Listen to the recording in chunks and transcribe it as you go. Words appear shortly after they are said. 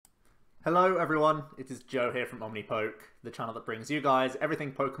Hello everyone, it is Joe here from OmniPoke, the channel that brings you guys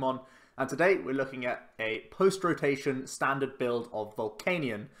everything Pokemon, and today we're looking at a post-rotation standard build of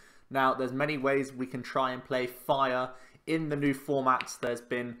Volcanion. Now, there's many ways we can try and play Fire in the new formats. There's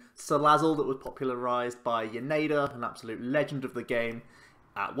been Salazzle that was popularized by Yaneda, an absolute legend of the game,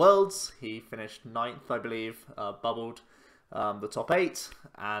 at Worlds. He finished 9th, I believe, bubbled the top 8,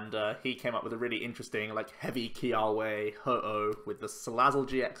 and he came up with a really interesting heavy Kiawe Ho-Oh with the Salazzle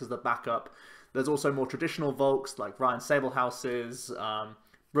GX as the backup. There's also more traditional Volcs like Ryan Sablehouse's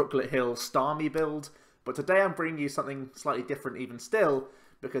Brooklet Hill Starmie build, but today I'm bringing you something slightly different even still,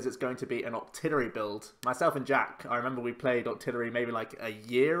 because it's going to be an Octillery build. Myself and Jack, I remember we played Octillery maybe like a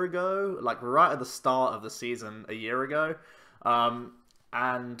year ago, like right at the start of the season a year ago,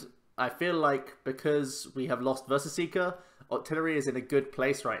 and I feel like because we have lost Versus Seeker, Octillery is in a good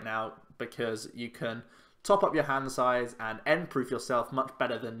place right now because you can top up your hand size and end-proof yourself much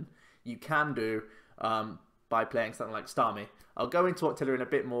better than you can do by playing something like Starmie. I'll go into Octillery in a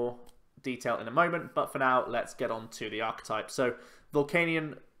bit more detail in a moment, but for now, let's get on to the archetype. So,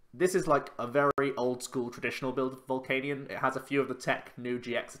 Volcanion, this is like a very old-school traditional build of Volcanion. It has a few of the tech new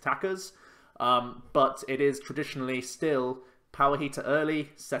GX attackers, but it is traditionally still power heater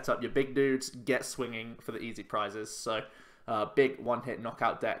early, set up your big dudes, get swinging for the easy prizes. So, big one-hit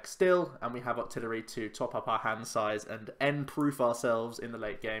knockout deck still, and we have Octillery to top up our hand size and end-proof ourselves in the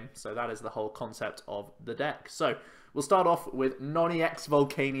late game. So that is the whole concept of the deck. So we'll start off with non-EX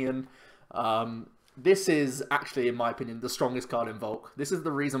Volcanion. This is actually, in my opinion, the strongest card in Volc. This is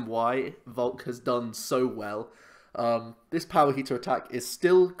the reason why Volc has done so well. This power heater attack is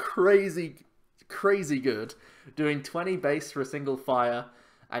still crazy good, doing 20 base for a single fire,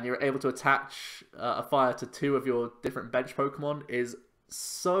 and you're able to attach a fire to 2 of your different bench Pokemon is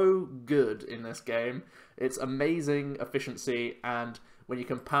so good in this game. It's amazing efficiency, and when you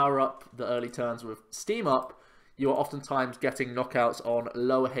can power up the early turns with Steam Up, you're oftentimes getting knockouts on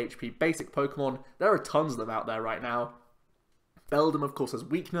lower HP basic Pokemon. There are tons of them out there right now. Beldum, of course, has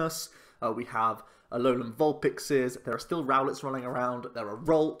weakness. We have Alolan Vulpixes. There are still Rowlets running around. There are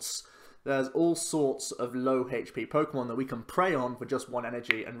Rolts. There's all sorts of low HP Pokemon that we can prey on for just 1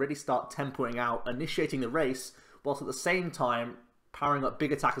 energy and really start tempoing out, initiating the race, whilst at the same time powering up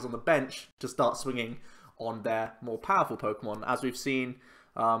big attackers on the bench to start swinging on their more powerful Pokemon. As we've seen,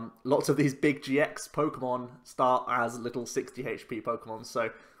 lots of these big GX Pokemon start as little 60 HP Pokemon.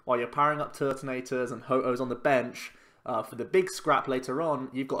 So while you're powering up Turtonators and Ho-Ohs on the bench, for the big scrap later on,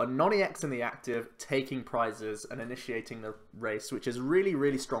 you've got a non-EX in the active, taking prizes and initiating the race, which is really,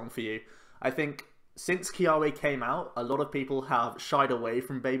 really strong for you. I think since Kiawe came out, a lot of people have shied away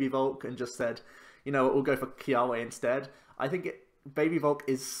from Baby Volc and just said, you know, we'll go for Kiawe instead. I think Baby Volc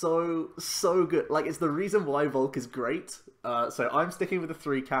is so good. Like, it's the reason why Volc is great. So I'm sticking with the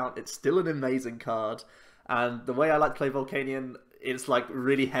 3 count. It's still an amazing card. And the way I like to play Volcanion, it's like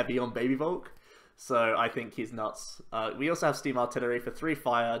really heavy on Baby Volc. So I think he's nuts. We also have Steam Artillery for 3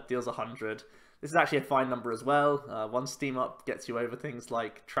 fire, deals 100. This is actually a fine number as well. 1 Steam Up gets you over things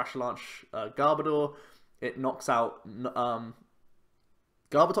like Trash Launch Garbodor. It knocks out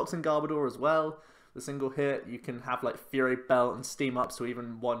Garbotox and Garbodor as well. The single hit, you can have like Fury Belt and Steam Up, so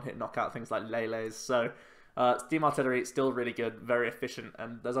even 1-hit knockout things like Lele's. So Steam Artillery is still really good, very efficient,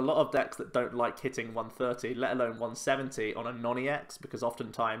 and there's a lot of decks that don't like hitting 130, let alone 170 on a non-EX, because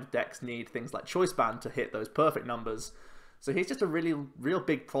oftentimes decks need things like Choice Band to hit those perfect numbers. So he's just a real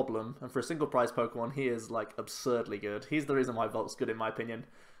big problem, and for a single prize Pokemon, he is like absurdly good. He's the reason why Volc's good in my opinion.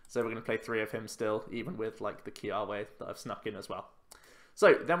 So we're going to play 3 of him still, even with like the Kiawe that I've snuck in as well.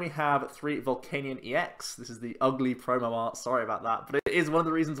 So then we have 3 Volcanion EX. This is the ugly promo art, sorry about that, but it is one of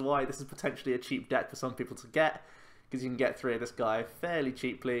the reasons why this is potentially a cheap deck for some people to get, because you can get 3 of this guy fairly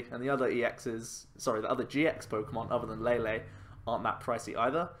cheaply, and the other EXs, sorry, the other GX Pokemon other than Lele aren't that pricey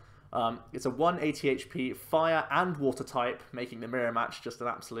either. It's a 180 HP fire and water type, making the mirror match just an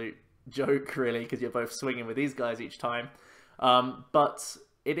absolute joke really, because you're both swinging with these guys each time. But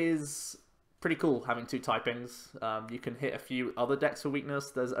it is pretty cool having 2 typings. You can hit a few other decks for weakness.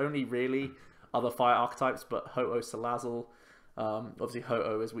 There's only really other fire archetypes, but Ho-Oh, Salazzle. Obviously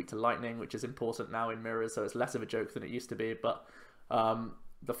Ho-Oh is weak to lightning, which is important now in mirrors, so it's less of a joke than it used to be. But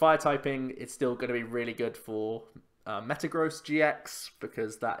the fire typing, it's still going to be really good for Metagross GX,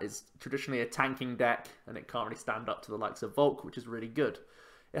 because that is traditionally a tanking deck, and it can't really stand up to the likes of Volc, which is really good.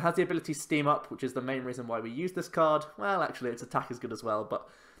 It has the ability Steam Up, which is the main reason why we use this card. Well, actually, its attack is good as well, but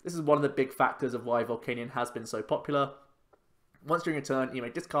this is one of the big factors of why Volcanion has been so popular. Once during a turn, you may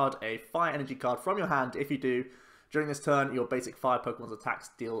discard a Fire Energy card from your hand. If you do, during this turn, your basic Fire Pokemon's attacks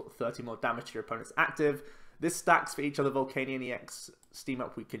deal 30 more damage to your opponent's active. This stacks for each other Volcanion EX steam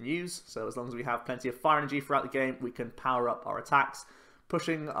up we can use, so as long as we have plenty of fire energy throughout the game, we can power up our attacks,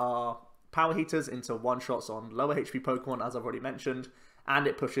 pushing our power heaters into one-shots on lower HP Pokemon, as I've already mentioned, and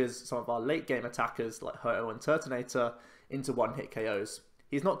it pushes some of our late-game attackers like Ho-Oh and Turtonator into one-hit KOs.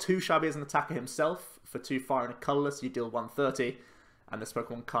 He's not too shabby as an attacker himself. For 2 fire and a colourless, you deal 130, and this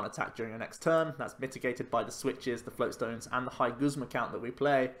Pokemon can't attack during your next turn. That's mitigated by the switches, the float stones, and the high Guzma count that we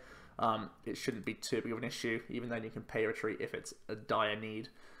play. It shouldn't be too big of an issue, even then you can pay retreat if it's a dire need.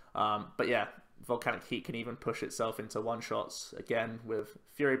 But yeah, Volcanic Heat can even push itself into one-shots, again, with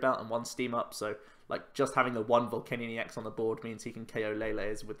Fury Belt and 1 Steam Up, so like just having the 1 Volcanion EX on the board means he can KO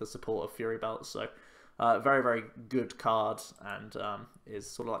Lele's with the support of Fury Belt, so very, very good card, and is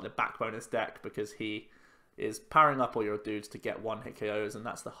sort of like the backbone of this deck, because he is powering up all your dudes to get one-hit KOs, and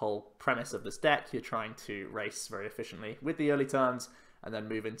that's the whole premise of this deck. You're trying to race very efficiently with the early turns, and then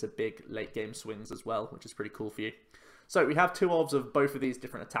move into big late-game swings as well, which is pretty cool for you. So we have 2 orbs of both of these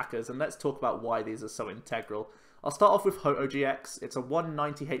different attackers, and let's talk about why these are so integral. I'll start off with Ho-Oh GX. It's a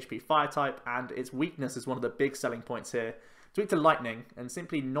 190 HP fire type, and its weakness is one of the big selling points here. It's weak to lightning, and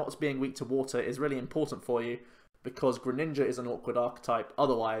simply not being weak to water is really important for you, because Greninja is an awkward archetype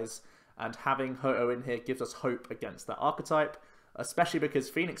otherwise, and having Ho-Oh in here gives us hope against that archetype, especially because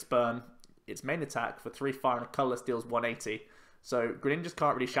Phoenix Burn, its main attack for 3 fire and a colourless, deals 180. So Greninjas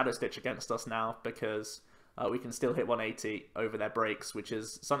can't really Shadow Stitch against us now, because we can still hit 180 over their breaks, which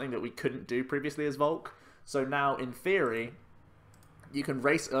is something that we couldn't do previously as Volc. So now, in theory, you can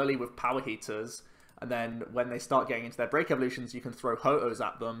race early with power heaters, and then when they start getting into their break evolutions, you can throw Ho-Ohs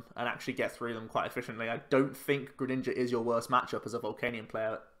at them and actually get through them quite efficiently. I don't think Greninja is your worst matchup as a Volcanion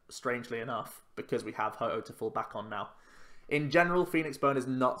player, strangely enough, because we have Ho-Oh to fall back on now. In general, Phoenix Burn is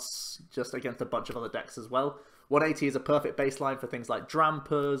nuts, just against a bunch of other decks as well. 180 is a perfect baseline for things like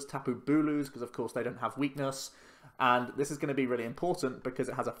Drampers, Tapu Bulus, because of course they don't have weakness. And this is going to be really important because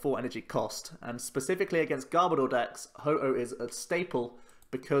it has a 4 energy cost. And specifically against Garbodor decks, Ho-Oh is a staple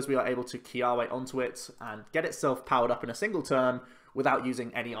because we are able to Kiawe onto it and get itself powered up in a single turn without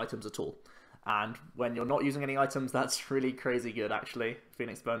using any items at all. And when you're not using any items, that's really crazy good, actually.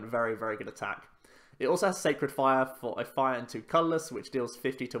 Phoenix Burn, very, very good attack. It also has Sacred Fire for a fire and 2 colorless, which deals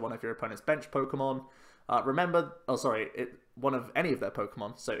 50 to one of your opponent's bench Pokemon. One of any of their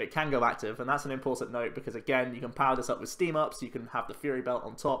Pokemon, so it can go active, and that's an important note because, again, you can power this up with Steam Ups, you can have the Fury Belt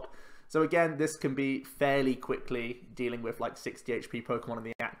on top. So again, this can be fairly quickly dealing with like 60 HP Pokemon in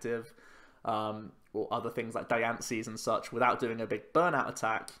the active, or other things like Diancies and such. Without doing a big burnout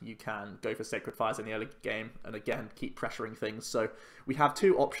attack, you can go for Sacred Fires in the early game, and again, keep pressuring things. So we have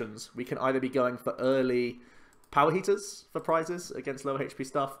 2 options. We can either be going for early power heaters for prizes against lower HP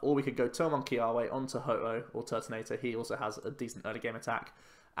stuff, or we could go turn on Kiawe onto Ho-Oh or Turtonator. He also has a decent early game attack,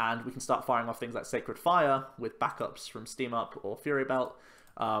 and we can start firing off things like Sacred Fire with backups from Steam Up or Fury Belt.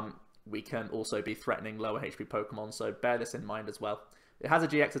 We can also be threatening lower HP Pokemon, so bear this in mind as well. It has a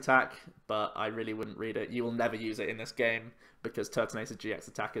GX attack, but I really wouldn't read it. You will never use it in this game because Turtonator's GX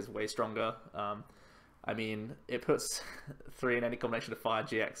attack is way stronger. I mean, it puts 3 in any combination of Fire,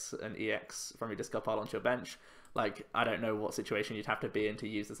 GX, and EX from your discard pile onto your bench. Like, I don't know what situation you'd have to be in to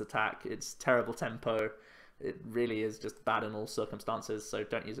use this attack. It's terrible tempo. It really is just bad in all circumstances, so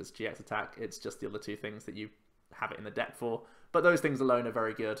don't use its GX attack. It's just the other 2 things that you have it in the deck for. But those things alone are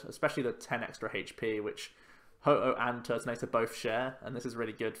very good, especially the 10 extra HP, which Ho-Oh and Turtonator both share, and this is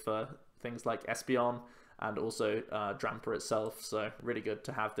really good for things like Espeon and also Dramper itself, so really good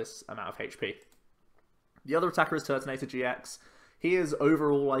to have this amount of HP. The other attacker is Turtonator GX. He is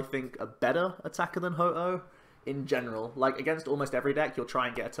overall, I think, a better attacker than Ho-Oh in general. Like, against almost every deck, you'll try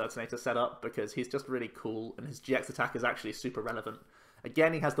and get a Turtonator set up because he's just really cool, and his GX attack is actually super relevant.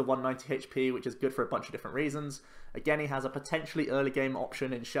 Again, he has the 190 HP, which is good for a bunch of different reasons. Again, he has a potentially early game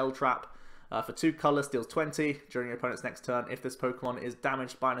option in Shell Trap. For 2 colors, deals 20 during your opponent's next turn. If this Pokemon is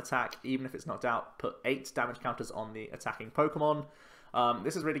damaged by an attack, even if it's knocked out, put 8 damage counters on the attacking Pokemon.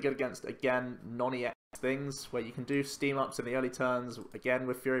 This is really good against, again, non-EX things, where you can do Steam Ups in the early turns, again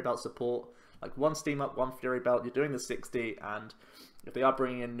with Fury Belt support. Like 1 Steam Up, 1 Fury Belt, you're doing the 60, and if they are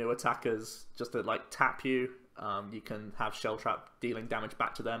bringing in new attackers just to like tap you, you can have Shell Trap dealing damage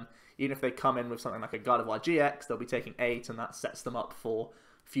back to them. Even if they come in with something like a Gardevoir GX, they'll be taking 8, and that sets them up for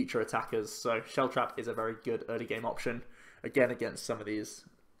future attackers. So Shell Trap is a very good early game option, again against some of these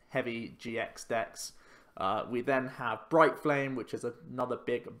heavy GX decks. We then have Bright Flame, which is another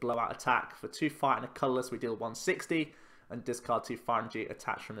big blowout attack. For 2 fire and a colorless, we deal 160 and discard 2 fire energy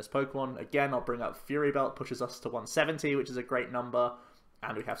attached from this Pokemon. Again, I'll bring up Fury Belt, pushes us to 170, which is a great number,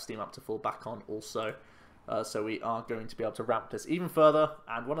 and we have Steam Up to fall back on also. So we are going to be able to ramp this even further.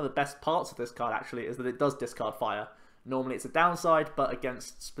 And one of the best parts of this card actually is that it does discard fire. Normally it's a downside, but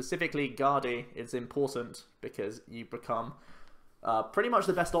against specifically Guardy, it's important because you become pretty much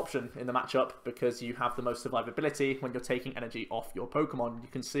the best option in the matchup because you have the most survivability when you're taking energy off your Pokemon. You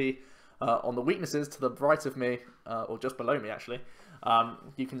can see on the weaknesses to the right of me, or just below me actually,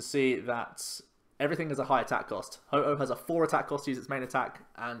 you can see that everything has a high attack cost. Ho-Oh has a 4 attack cost to use its main attack,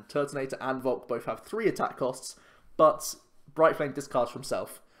 and Turtonator and Volc both have 3 attack costs, but Bright Flame discards from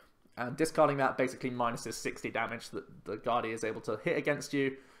Self. And discarding that basically minuses 60 damage that the Guardy is able to hit against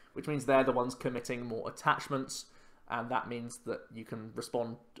you, which means they're the ones committing more attachments, and that means that you can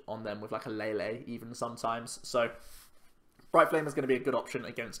respond on them with like a Lele even sometimes. So Bright Flame is going to be a good option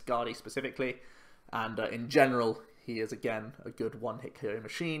against Guardy specifically, and in general, he is again a good one-hit KO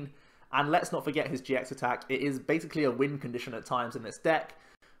machine. And let's not forget his GX attack. It is basically a win condition at times in this deck,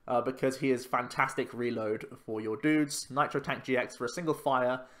 because he is fantastic reload for your dudes. Nitro Tank GX for a single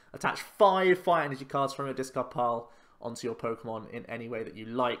fire, attach 5 fire energy cards from your discard pile onto your Pokemon in any way that you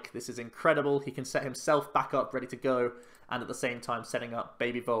like. This is incredible. He can set himself back up ready to go, and at the same time setting up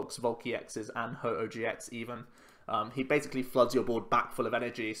Baby Volcs, Volc EXs, and Ho-Oh GX even. He basically floods your board back full of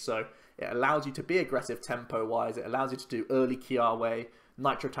energy, so it allows you to be aggressive tempo-wise. It allows you to do early Kiawe,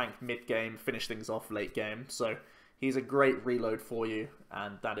 Nitro Tank mid-game, finish things off late-game. So he's a great reload for you,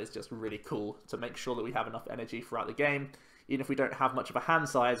 and that is just really cool to make sure that we have enough energy throughout the game. Even if we don't have much of a hand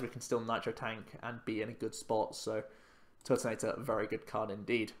size, we can still Nitro Tank and be in a good spot. So Turtonator, a very good card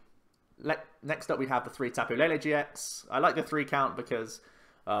indeed. Next up we have the 3 Tapu Lele GX. I like the 3 count because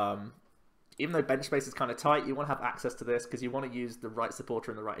even though bench space is kind of tight, you want to have access to this because you want to use the right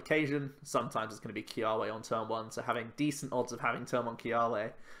supporter in the right occasion. Sometimes it's going to be Kiawe on turn 1, so having decent odds of having turn 1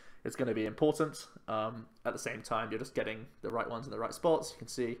 Kiawe is going to be important. At the same time, you're just getting the right ones in the right spots. You can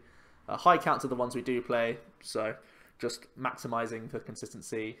see a high count to the ones we do play, so just maximizing the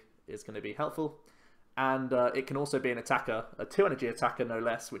consistency is going to be helpful. And it can also be an attacker, a 2 energy attacker no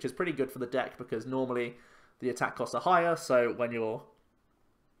less, which is pretty good for the deck because normally the attack costs are higher, so when you're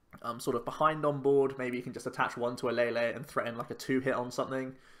sort of behind on board, maybe you can just attach 1 to a Lele and threaten like a 2 hit on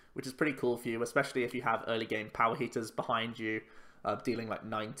something, which is pretty cool for you, especially if you have early game power heaters behind you, dealing like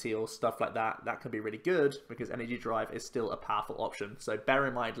 90 or stuff like that. That can be really good because Energy Drive is still a powerful option. So bear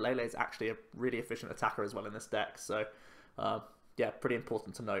in mind, Lele is actually a really efficient attacker as well in this deck. So yeah, pretty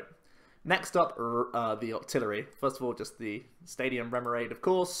important to note. Next up, the Octillery. First of all, just the Stadium Remoriad, of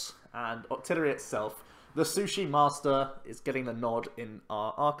course, and Octillery itself. The Sushi Master is getting the nod in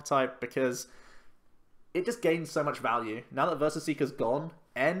our archetype because it just gains so much value. Now that Versus Seeker's gone,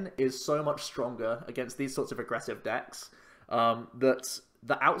 N is so much stronger against these sorts of aggressive decks that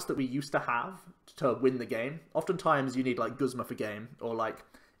the outs that we used to have to win the game, oftentimes you need like Guzma for game or like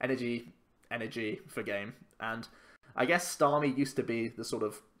energy for game. And I guess Starmie used to be the sort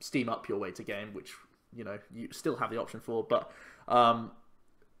of steam up your way to game, which, you know, you still have the option for, but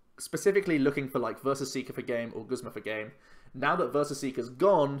specifically looking for like Versus Seeker for game or Guzma for game. Now that Versus Seeker's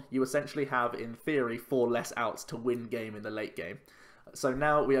gone, you essentially have, in theory, 4 less outs to win game in the late game. So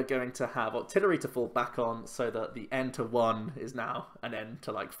now we are going to have Octillery to fall back on so that the N to 1 is now an N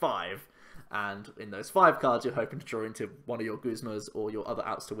to like 5. And in those 5 cards, you're hoping to draw into one of your Guzmas or your other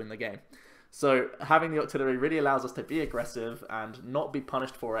outs to win the game. So having the Octillery really allows us to be aggressive and not be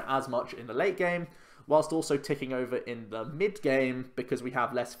punished for it as much in the late game, whilst also ticking over in the mid game because we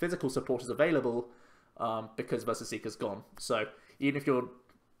have less physical supporters available because Versus Seeker's gone. So even if you're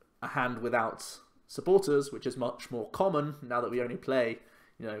a hand without supporters, which is much more common now that we only play,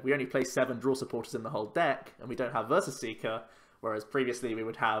 you know, we only play 7 draw supporters in the whole deck and we don't have Versus Seeker, whereas previously we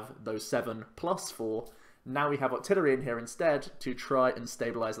would have those 7 plus 4. Now we have Octillery in here instead to try and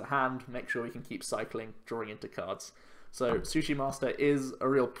stabilize the hand, make sure we can keep cycling, drawing into cards. So Sushi Master is a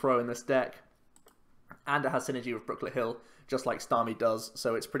real pro in this deck, and it has synergy with Brooklet Hill, just like Starmie does,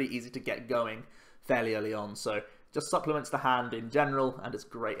 so it's pretty easy to get going fairly early on. So just supplements the hand in general, and it's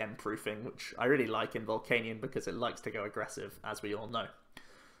great end proofing, which I really like in Volcanion because it likes to go aggressive, as we all know.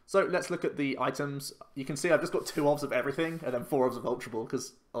 So let's look at the items. You can see I've just got 2 obs of everything, and then 4 obs of Ultra Ball,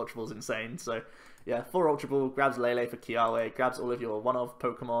 because Ultra Ball's insane. So yeah, 4 Ultra Ball, grabs Lele for Kiawe, grabs all of your 1-of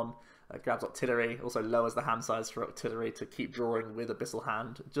Pokemon, grabs Octillery, also lowers the hand size for Octillery to keep drawing with Abyssal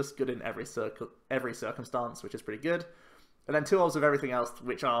Hand. Just good in every circumstance, which is pretty good. And then 2 obs of everything else,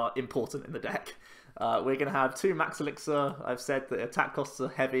 which are important in the deck. We're going to have 2 Max Elixir. I've said that attack costs are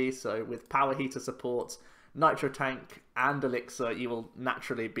heavy, so with Power Heater support, Nitro Tank, and Elixir, you will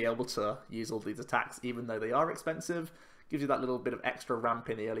naturally be able to use all these attacks, even though they are expensive. Gives you that little bit of extra ramp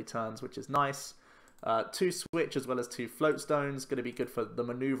in the early turns, which is nice. 2 switch as well as 2 float stones, going to be good for the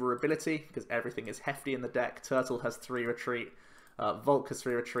maneuverability because everything is hefty in the deck. Turtle has 3 retreat, Volc has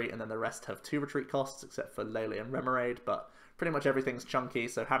 3 retreat, and then the rest have 2 retreat costs except for Lele and Remoriad, but pretty much everything's chunky,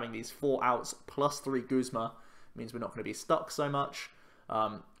 so having these 4 outs plus 3 Guzma means we're not going to be stuck so much.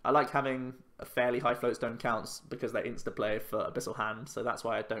 I like having a fairly high floatstone counts because they insta-play for Abyssal Hand, so that's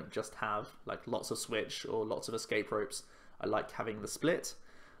why I don't just have like lots of switch or lots of escape ropes. I like having the split.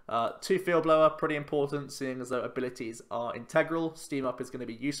 2 Field Blower, pretty important, seeing as though abilities are integral. Steam Up is going to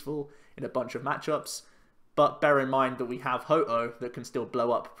be useful in a bunch of matchups, but bear in mind that we have Ho-Oh that can still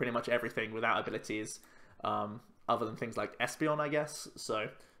blow up pretty much everything without abilities, other than things like Espeon, I guess. So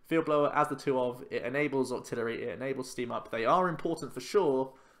Field Blower as the 2 of, it enables Octillery, it enables Steam Up. They are important for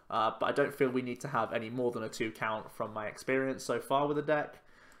sure, but I don't feel we need to have any more than a 2 count from my experience so far with the deck.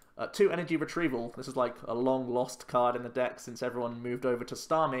 2 Energy Retrieval. This is like a long lost card in the deck since everyone moved over to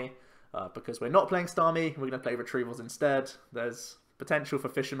Starmie. Because we're not playing Starmie, we're going to play Retrievals instead. There's potential for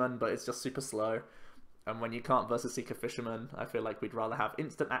Fisherman, but it's just super slow. And when you can't versus Seeker Fisherman, I feel like we'd rather have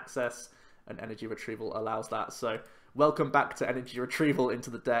instant access, and Energy Retrieval allows that. So welcome back to Energy Retrieval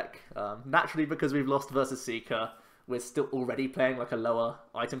into the deck. Naturally, because we've lost versus Seeker, we're still already playing like a lower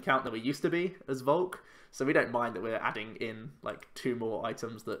item count than we used to be as Volc. So we don't mind that we're adding in like 2 more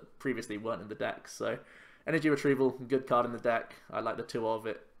items that previously weren't in the deck. So Energy Retrieval, good card in the deck. I like the 2 of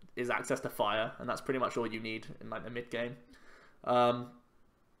it. Is access to fire, and that's pretty much all you need in like the mid game.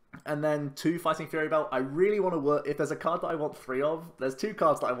 And then 2 Fighting Fury Belt. I really want to work, if there's a card that I want 3 of, there's 2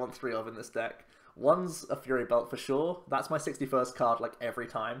 cards that I want 3 of in this deck. One's a Fury Belt for sure. That's my 61st card like every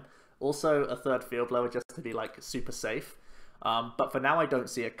time. Also a 3rd Field Blower just to be like super safe. But for now I don't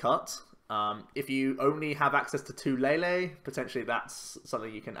see a cut. If you only have access to 2 Lele, potentially that's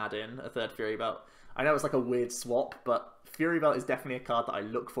something you can add in, a 3rd Fury Belt. I know it's like a weird swap, but Fury Belt is definitely a card that I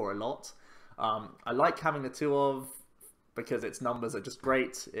look for a lot. I like having the 2 of because its numbers are just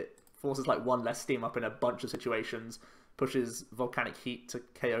great. It forces like 1 less Steam Up in a bunch of situations, pushes Volcanic Heat to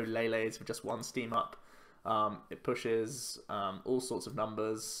KO Lele's with just 1 Steam Up. It pushes all sorts of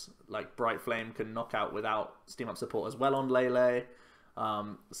numbers, like Bright Flame can knock out without Steam Up support as well on Lele.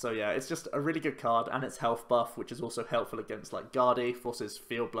 So yeah, it's just a really good card, and its health buff, which is also helpful against like Guardy, forces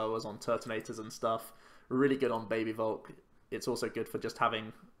Field Blowers on Turtonators and stuff. Really good on Baby Volc. It's also good for just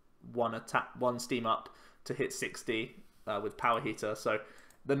having 1 Steam Up to hit 60 with Power Heater. So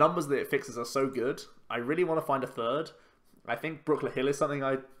the numbers that it fixes are so good. I really want to find a 3rd. I think Brooklet Hill is something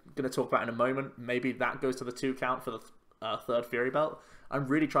I'm going to talk about in a moment. Maybe that goes to the 2 count for the 3rd Fury Belt. I'm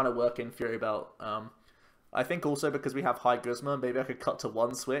really trying to work in Fury Belt. I think also because we have high Guzma, maybe I could cut to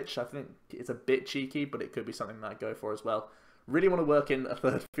 1 switch. I think it's a bit cheeky, but it could be something that I go for as well. Really want to work in a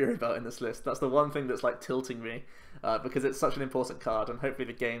 3rd Fury Belt in this list. That's the one thing that's like tilting me, because it's such an important card, and hopefully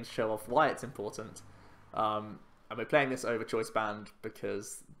the games show off why it's important. And we're playing this over Choice Band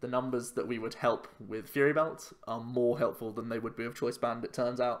because the numbers that we would help with Fury Belt are more helpful than they would be with Choice Band, it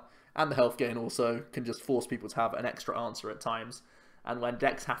turns out. And the health gain also can just force people to have an extra answer at times. And when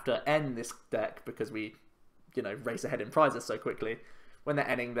decks have to end this deck because we, you know, race ahead in prizes so quickly, when they're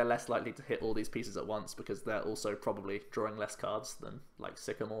ending, they're less likely to hit all these pieces at once because they're also probably drawing less cards than like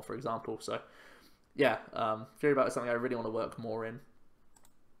Sycamore, for example. So yeah, Fury Belt is something I really want to work more in.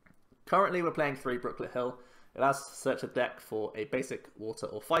 Currently, we're playing 3 Brooklet Hill. It allows us to search a deck for a basic water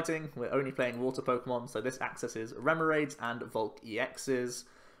or fighting. We're only playing water Pokemon, so this accesses Remoriads and Volc EXs.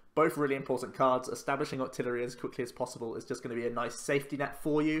 Both really important cards. Establishing Octillery as quickly as possible is just going to be a nice safety net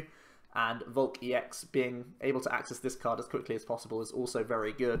for you. And Volc EX being able to access this card as quickly as possible is also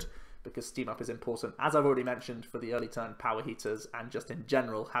very good because Steam Up is important, as I've already mentioned, for the early turn Power Heaters and just in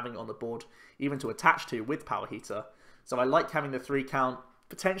general having it on the board, even to attach to with Power Heater. So I like having the 3 count.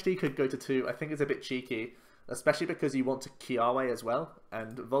 Potentially could go to 2. I think it's a bit cheeky, especially because you want to Kiawe as well.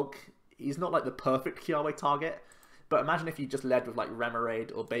 And Volc, he's not like the perfect Kiawe target, but imagine if you just led with like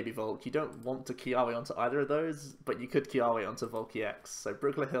Remoriad or Baby Volc. You don't want to Kiawe onto either of those, but you could Kiawe onto Volc EX. So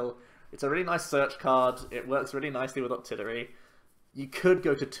Brooklet Hill, it's a really nice search card. It works really nicely with Octillery. You could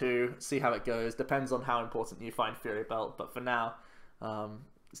go to 2, see how it goes. Depends on how important you find Fury Belt, but for now,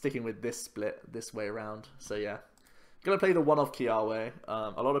 sticking with this split this way around. So yeah. Gonna play the 1 of Kiawe.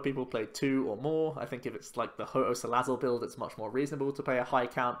 A lot of people play 2 or more. I think if it's like the Ho-Oh Salazzle build, it's much more reasonable to play a high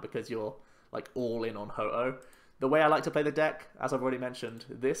count because you're like all in on Ho-Oh. The way I like to play the deck, as I've already mentioned,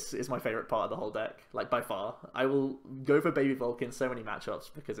 this is my favorite part of the whole deck, like by far. I will go for Baby Volc in so many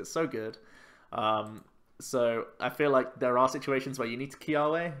matchups because it's so good. So I feel like there are situations where you need to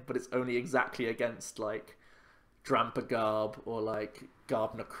Kiawe, but it's only exactly against like Drampa Garb or like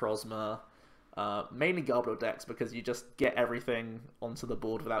Garb Necrozma. Mainly Garbled decks because you just get everything onto the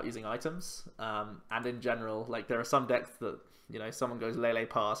board without using items. And in general, like there are some decks that, you know, someone goes lele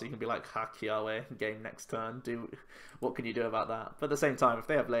pass, you can be like, ha, Kiawe, game next turn, what can you do about that? But at the same time, if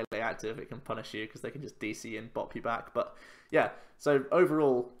they have lele active, it can punish you because they can just DC and bop you back. But yeah, so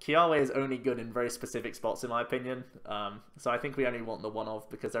overall, Kiawe is only good in very specific spots in my opinion. So I think we only want the one-of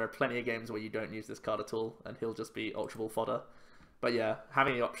because there are plenty of games where you don't use this card at all and he'll just be Ultra Ball fodder. But yeah,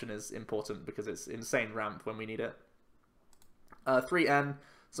 having the option is important because it's insane ramp when we need it. 3N,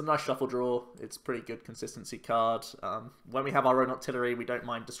 some nice shuffle draw. It's pretty good consistency card. When we have our own Octillery, we don't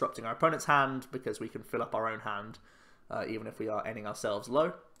mind disrupting our opponent's hand because we can fill up our own hand, even if we are ending ourselves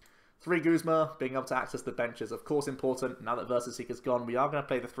low. 3 Guzma, being able to access the bench is of course important. Now that Versus Seeker's gone, we are going to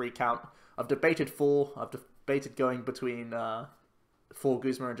play the 3 count. I've debated 4. I've debated going between 4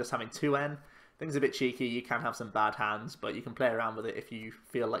 Guzma and just having 2N. Things a bit cheeky, you can have some bad hands, but you can play around with it if you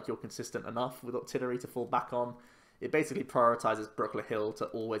feel like you're consistent enough with Octillery to fall back on. It basically prioritizes Brooklet Hill to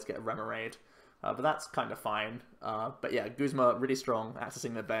always get Remoriad, but that's kind of fine. But yeah, Guzma, really strong,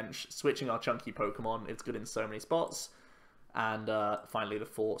 accessing the bench, switching our chunky Pokemon, it's good in so many spots. And finally the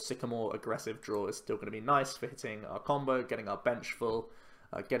 4 Sycamore aggressive draw is still going to be nice for hitting our combo, getting our bench full,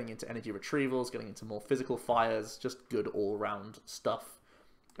 getting into energy retrievals, getting into more physical fires, just good all-round stuff.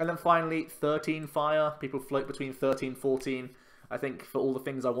 And then finally, 13 fire. People float between 13 14. I think for all the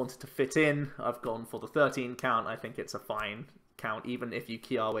things I wanted to fit in, I've gone for the 13 count. I think it's a fine count. Even if you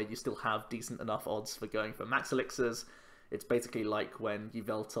Kiawe, you still have decent enough odds for going for Max Elixirs. It's basically like when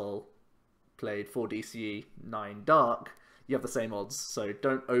Yveltal played 4 DCE, 9 Dark. You have the same odds, so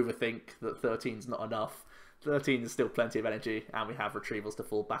don't overthink that 13's not enough. 13 is still plenty of energy, and we have retrievals to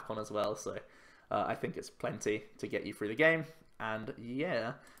fall back on as well, so I think it's plenty to get you through the game. And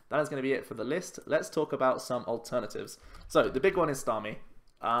yeah, that is going to be it for the list. Let's talk about some alternatives. So the big one is Starmie.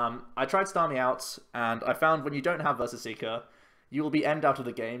 I tried Starmie out, and I found when you don't have Versus Seeker, you will be end out of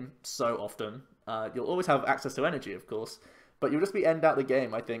the game so often. You'll always have access to energy, of course, but you'll just be end out the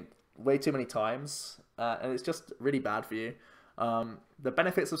game, I think, way too many times, and it's just really bad for you. The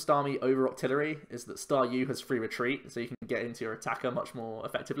benefits of Starmie over Octillery is that Star U has free retreat, so you can get into your attacker much more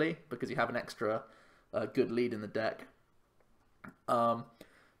effectively because you have an extra good lead in the deck.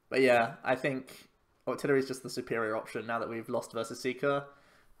 But yeah, I think Octillery is just the superior option now that we've lost Versus Seeker.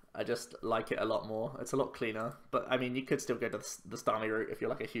 I just like it a lot more. It's a lot cleaner. But I mean, you could still go to the Starmie route if you're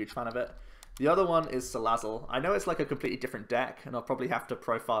like a huge fan of it. The other one is Salazzle. I know it's like a completely different deck, and I'll probably have to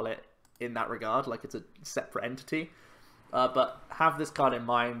profile it in that regard, like it's a separate entity. But have this card in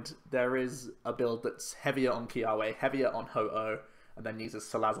mind. There is a build that's heavier on Kiawe, heavier on Ho-Oh, and then uses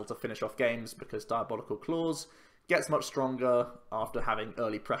Salazzle to finish off games because Diabolical Claws gets much stronger after having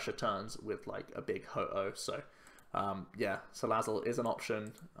early pressure turns with like a big Ho-Oh. So yeah, Salazzle is an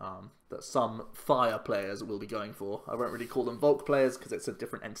option that some fire players will be going for. I won't really call them Volc players because it's a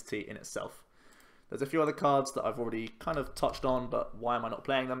different entity in itself. There's a few other cards that I've already kind of touched on, but why am I not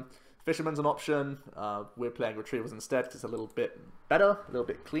playing them? Fisherman's an option. We're playing Retrievals instead because it's a little bit better, a little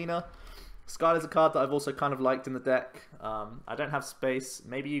bit cleaner. Skylar's a card that I've also kind of liked in the deck. I don't have space.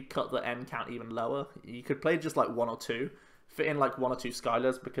 Maybe you cut the N count even lower. You could play just like 1 or 2. Fit in like 1 or 2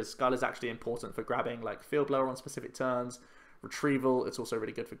 Skylars because Skylar's actually important for grabbing like Field Blower on specific turns. Retrieval, it's also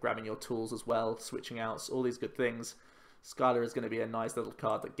really good for grabbing your tools as well. Switching outs, all these good things. Skylar is going to be a nice little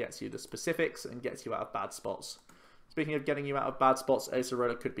card that gets you the specifics and gets you out of bad spots. Speaking of getting you out of bad spots,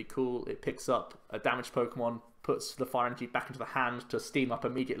 Acerola could be cool. It picks up a damaged Pokemon, puts the fire energy back into the hand to steam up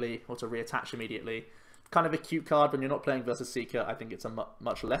immediately or to reattach immediately. Kind of a cute card when you're not playing Versus Seeker. I think it's a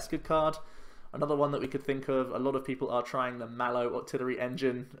much less good card. Another one that we could think of, a lot of people are trying the Mallow Octillery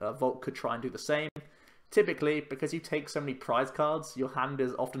engine. Volc could try and do the same. Typically, because you take so many prize cards, your hand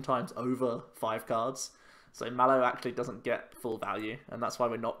is oftentimes over 5 cards. So Mallow actually doesn't get full value, and that's why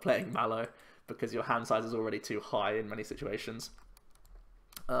we're not playing Mallow, because your hand size is already too high in many situations.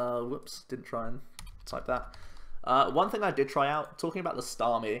 Whoops, didn't try and type that. One thing I did try out, talking about the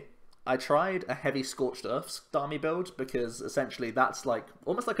Starmie, I tried a heavy Scorched Earth Starmie build, because essentially that's like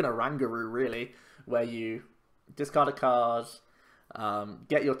almost like an Oranguru really, where you discard a card,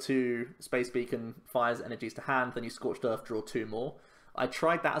 get your 2 Space Beacon Fires energies to hand, then you Scorched Earth, draw 2 more. I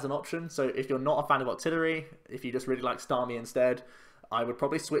tried that as an option, so if you're not a fan of Octillery, if you just really like Starmie instead, I would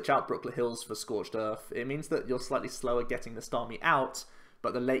probably switch out Brooklet Hills for Scorched Earth. It means that you're slightly slower getting the Starmie out,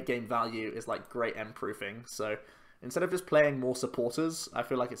 but the late game value is like great M-proofing. So instead of just playing more supporters, I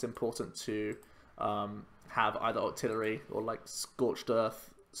feel like it's important to have either Octillery or like Scorched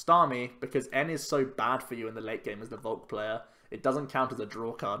Earth Starmie, because N is so bad for you in the late game as the Volc player. It doesn't count as a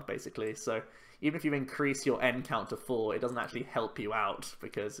draw card, basically. So even if you increase your N count to 4, it doesn't actually help you out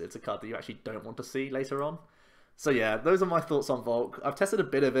because it's a card that you actually don't want to see later on. So yeah, those are my thoughts on Volc. I've tested a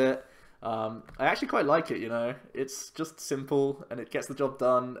bit of it. I actually quite like it, you know. It's just simple and it gets the job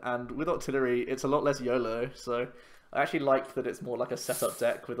done, and with Octillery it's a lot less YOLO, so I actually like that it's more like a setup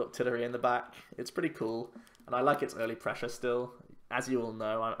deck with Octillery in the back. It's pretty cool, and I like its early pressure still. As you all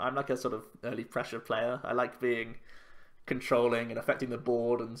know, I'm like a sort of early pressure player. I like being controlling and affecting the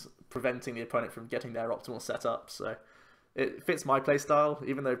board and preventing the opponent from getting their optimal setup, so it fits my playstyle.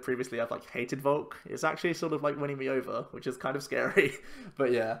 Even though previously I've like hated Volc, it's actually sort of like winning me over, which is kind of scary.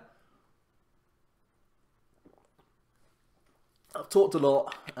 But yeah, I've talked a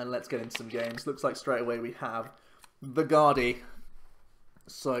lot, and let's get into some games. Looks like straight away we have the Guardi.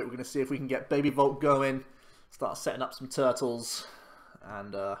 So we're going to see if we can get Baby Volc going, start setting up some turtles,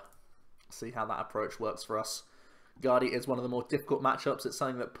 and see how that approach works for us. Guardi is one of the more difficult matchups. It's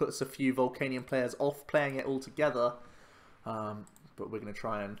something that puts a few Volcanion players off playing it altogether. But we're going to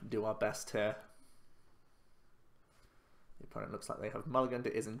try and do our best here. The opponent looks like they have mulliganed.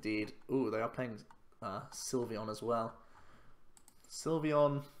 It is indeed. Ooh, they are playing Sylveon as well.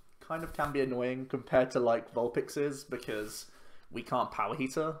 Sylveon kind of can be annoying compared to like Vulpix's because we can't Power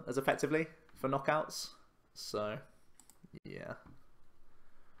Heater as effectively for knockouts. So, yeah.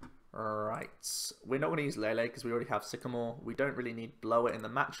 Alright, we're not going to use Lele because we already have Sycamore. We don't really need Blower in the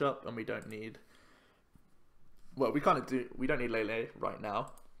matchup, and we don't need... Well, we kind of do... We don't need Lele right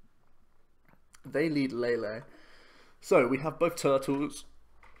now. They lead Lele. So, we have both turtles.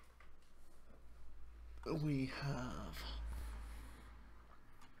 We have...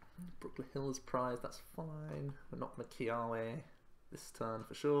 Brooklet Hill is prize, that's fine. We're not going to Kiawe this turn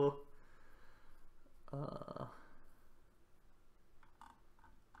for sure.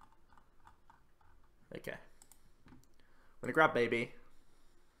 Okay. We're going to grab Baby.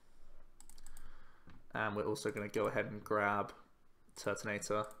 And we're also going to go ahead and grab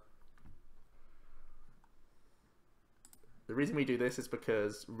Turtonator. The reason we do this is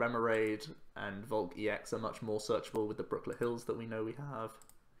because Remoriad and Volc EX are much more searchable with the Brooklet Hills that we know we have.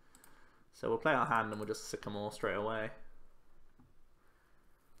 So we'll play our hand and we'll just Sycamore straight away.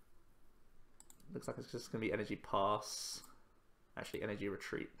 Looks like it's just going to be Energy Pass. Actually, Energy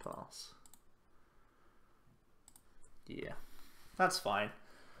Retreat Pass. Yeah, that's fine.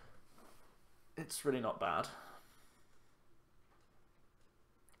 It's really not bad.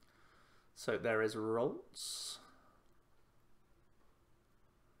 So there is Rolts.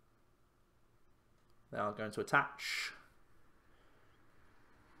 They are going to attach.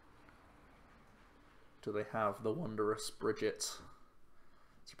 Do they have the wondrous Bridget?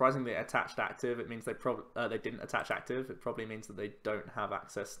 Surprisingly, attached active. It means they didn't attach active. It probably means that they don't have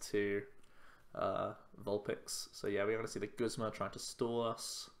access to Vulpix. So yeah, we're going to see the Guzma trying to stall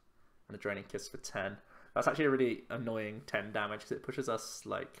us, and a Draining Kiss for 10. That's actually a really annoying 10 damage because it pushes us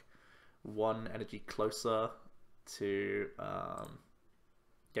like 1 energy closer to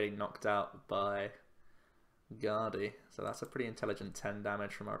getting knocked out by Guardi. So that's a pretty intelligent 10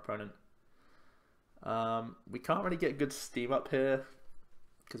 damage from our opponent. We can't really get good steam up here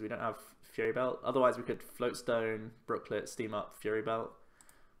because we don't have Fury Belt. Otherwise we could Float Stone, Brooklet, steam up Fury Belt.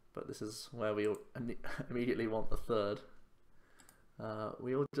 But this is where we immediately want the third.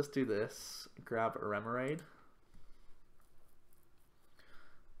 We'll just do this, grab a Remoriad.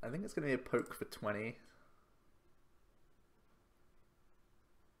 I think it's going to be a poke for 20.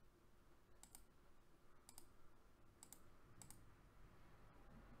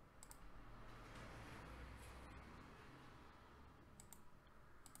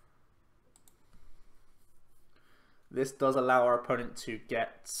 This does allow our opponent to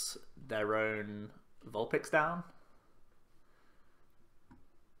get their own Vulpix down.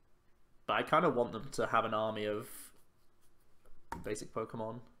 But I kind of want them to have an army of basic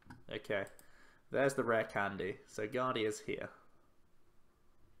Pokemon. Okay, there's the rare candy. So Guardi is here.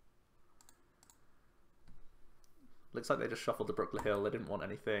 Looks like they just shuffled the Brooklet Hill. They didn't want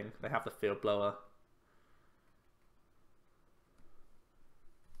anything. They have the Field Blower.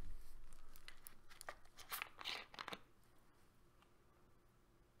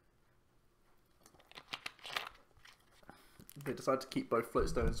 They decide to keep both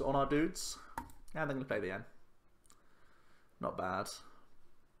Floatstones on our dudes, and they're going to play the end. Not bad.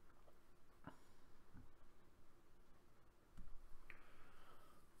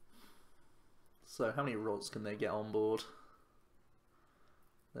 So how many Rolts can they get on board?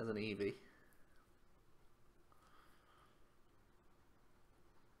 There's an Eevee.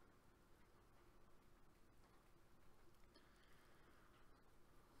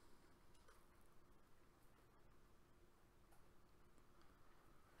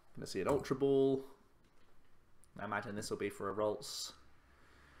 Gonna see an Ultra Ball. I imagine this will be for a Ralts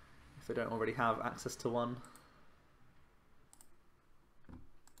if they don't already have access to one.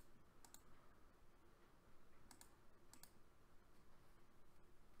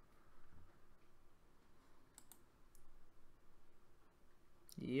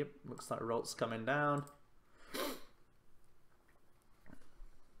 Yep, looks like Ralts coming down.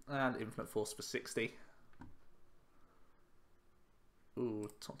 And Infinite Force for 60. Ooh,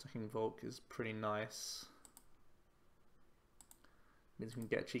 top decking Volc is pretty nice. Means we can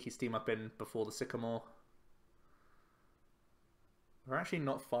get a cheeky steam up in before the Sycamore. We're actually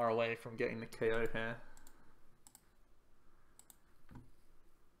not far away from getting the KO here.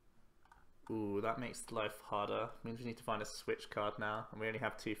 Ooh, that makes life harder. Means we need to find a switch card now, and we only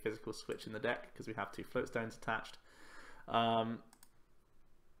have 2 physical switch in the deck because we have 2 floatstones attached.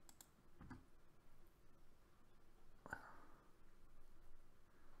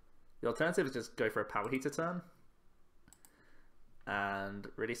 The alternative is just go for a Power Heater turn and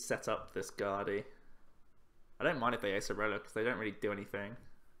really set up this Guardy. I don't mind if they Acerola because they don't really do anything.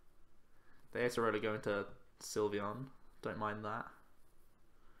 They Acerola go into Sylveon, don't mind that.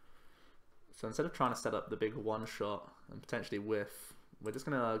 So instead of trying to set up the big one-shot and potentially whiff, we're just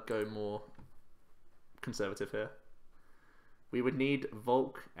going to go more conservative here. We would need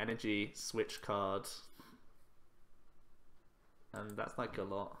Volc Energy switch card, and that's like a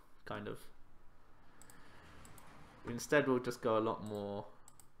lot, kind of. Instead we'll just go a lot more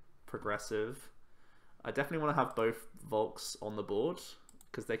progressive. I definitely want to have both Volcs on the board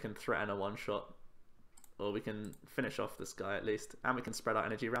because they can threaten a one-shot, or we can finish off this guy at least, and we can spread our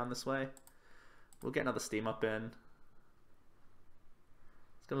energy around this way. We'll get another steam up in.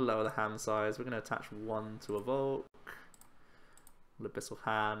 It's going to lower the hand size. We're going to attach 1 to a Volc. Abyssal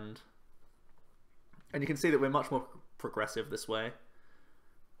Hand. And you can see that we're much more progressive this way.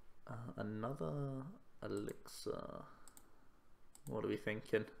 Another Elixir. What are we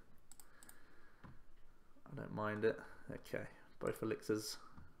thinking? I don't mind it. Okay, both Elixirs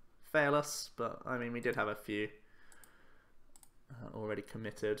fail us, but I mean, we did have a few already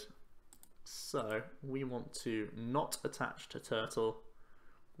committed. So we want to not attach to Turtle.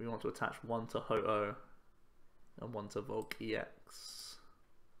 We want to attach 1 to Ho-Oh and 1 to Volc EX.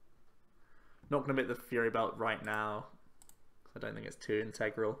 Not going to make the Fury Belt right now. I don't think it's too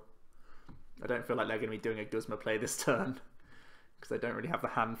integral. I don't feel like they're going to be doing a Guzma play this turn because they don't really have the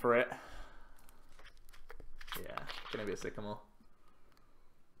hand for it. Yeah, going to be a Sycamore.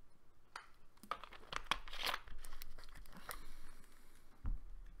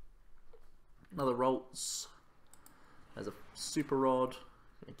 Another Ralts. There's a Super Rod.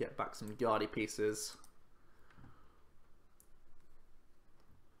 Gonna get back some Guardy pieces.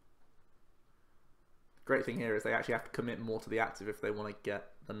 Great thing here is they actually have to commit more to the active if they want to get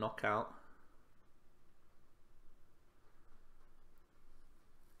the knockout.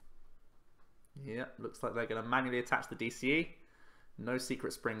 Yeah, looks like they're going to manually attach the DCE. No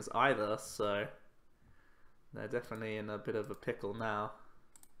Secret Springs either, so they're definitely in a bit of a pickle now.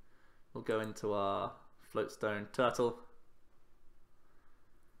 We'll go into our Floatstone Turtle.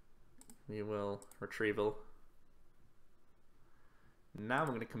 We will Retrieval. Now we're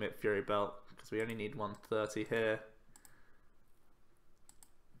going to commit Fury Belt because we only need 130 here.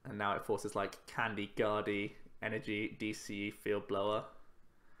 And now it forces like Candy, Guardy, Energy, DCE, Field Blower.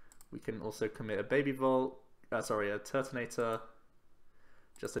 We can also commit a Baby Volt, a Turtonator,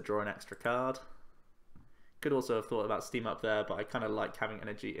 just to draw an extra card. Could also have thought about Steam Up there, but I kind of like having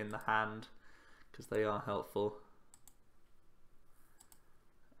energy in the hand because they are helpful.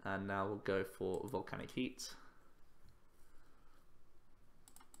 And now we'll go for Volcanic Heat.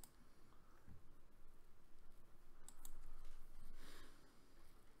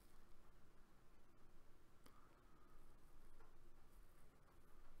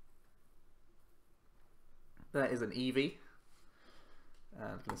 There is an Eevee. And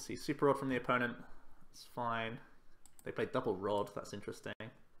I'm going to see Super Rod from the opponent. It's fine. They played double Rod. That's interesting. A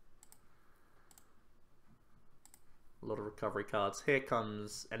lot of recovery cards. Here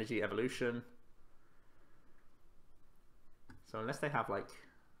comes Energy Evolution. So unless they have like...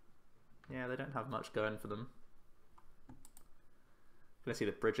 Yeah, they don't have much going for them. Gonna see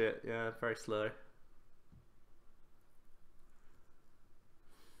the Bridget. Yeah, very slow.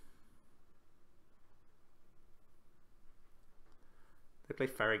 They play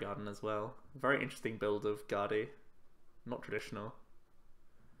Fairy Garden as well. Very interesting build of Guardy. Not traditional,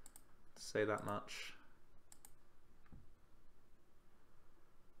 to say that much.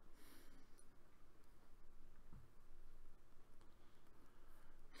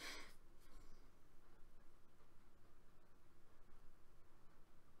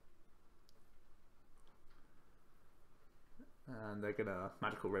 then they're gonna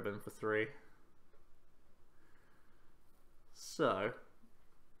Magical Ribbon for 3. So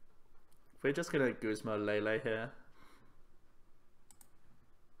we're just gonna Guzma Lele here.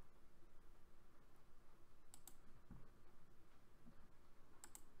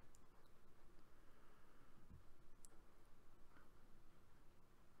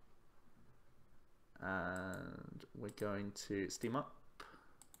 And we're going to steam up.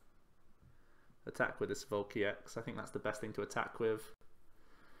 Attack with this Volc EX. I think that's the best thing to attack with.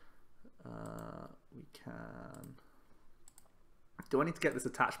 We can... Do I need to get this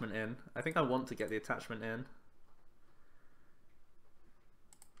attachment in? I think I want to get the attachment in.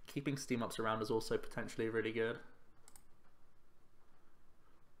 Keeping steam ups around is also potentially really good.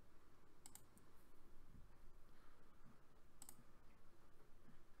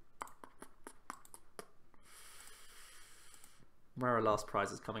 Where are last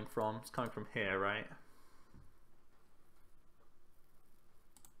prizes coming from? It's coming from here, right?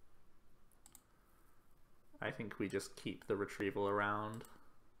 I think we just keep the retrieval around.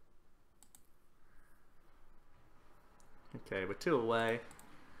 Okay, we're 2 away.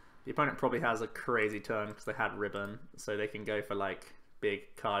 The opponent probably has a crazy turn because they had ribbon, so they can go for like big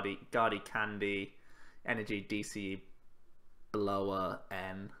Guardy Candy, Energy DC, Blower,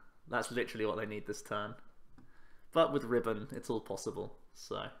 N. That's literally what they need this turn. But with ribbon, it's all possible.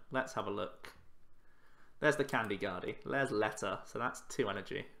 So let's have a look. There's the Candy Guardy. There's Letter, so that's 2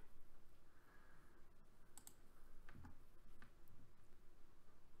 energy.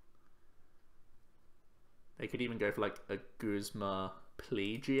 They could even go for like a Guzma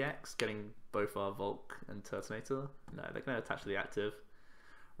Plea GX, getting both our Volc and Turtonator. No, they're going to attach to the active.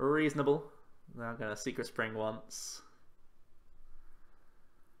 Reasonable. They're going to Secret Spring once.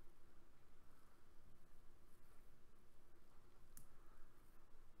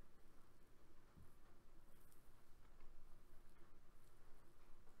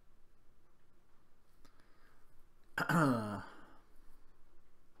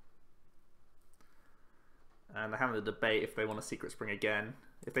 And they're having a debate if they want to Secret Spring again.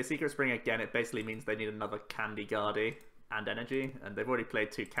 If they Secret Spring again, it basically means they need another Candy Guardy and Energy, and they've already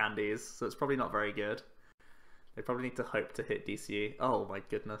played 2 candies, so it's probably not very good. They probably need to hope to hit DCE. Oh my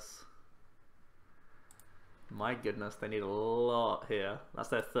goodness. My goodness, they need a lot here. That's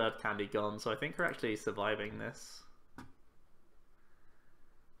their 3rd candy gone, so I think we're actually surviving this.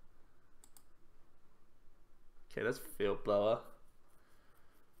 Okay, there's Field Blower.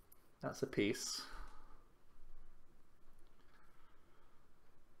 That's a piece.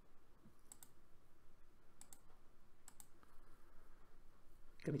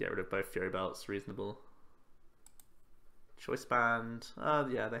 Gonna get rid of both Fury Belts, reasonable. Choice Band.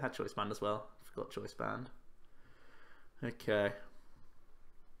 Yeah, they had Choice Band as well. Forgot Choice Band. Okay.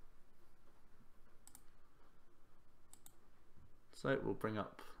 So we'll bring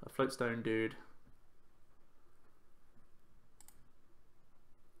up a Floatstone dude.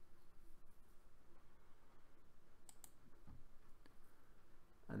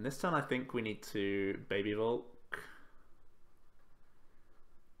 And this turn I think we need to Baby Volc,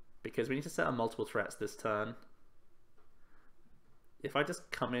 because we need to set up multiple threats this turn. If I just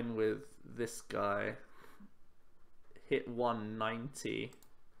come in with this guy, hit 190,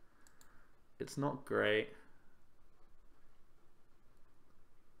 it's not great.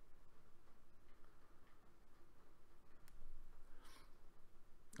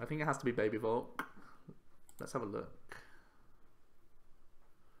 I think it has to be Baby Volc. Let's have a look.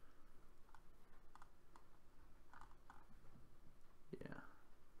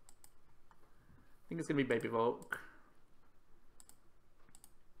 I think it's going to be Baby Volc.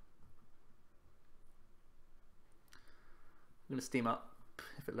 I'm going to steam up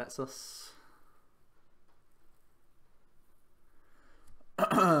if it lets us.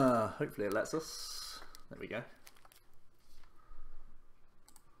 Hopefully it lets us. There we go.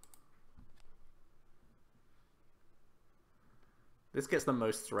 This gets the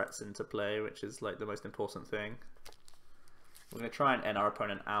most threats into play, which is like the most important thing. We're going to try and end our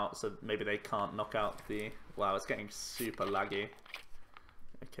opponent out, so maybe they can't knock out the... Wow, it's getting super laggy.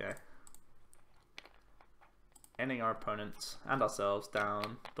 Okay. Ending our opponent and ourselves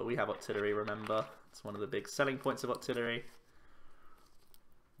down, but we have Octillery, remember. It's one of the big selling points of Octillery,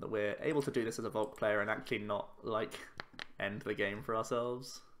 that we're able to do this as a Volc player and actually not, like, end the game for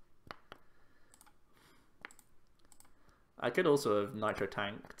ourselves. I could also have Nitro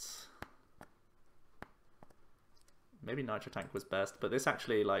tanked. Maybe Nitro Tank was best, but this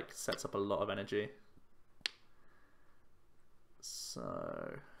actually like sets up a lot of energy.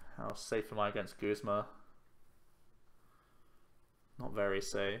 So, how safe am I against Guzma? Not very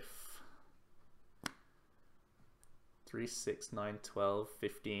safe. 3, 6, 9, 12,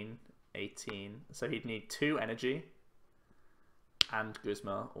 15, 18. So he'd need 2 energy and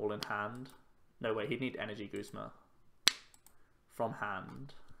Guzma all in hand. No way, he'd need energy Guzma from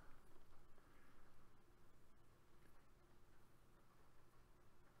hand.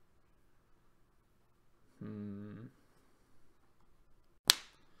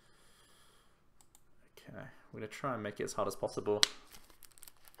 Okay, we're going to try and make it as hard as possible.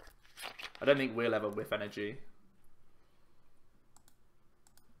 I don't think we'll ever whiff energy.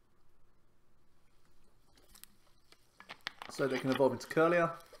 So they can evolve into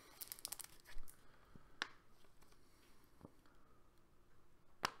Curlier.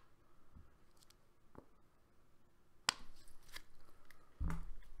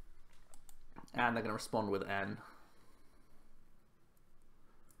 And they're going to respond with N.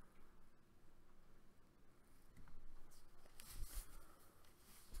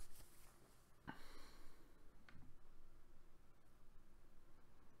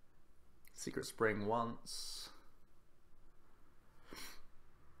 Secret Spring once.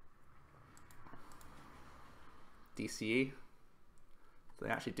 DCE. So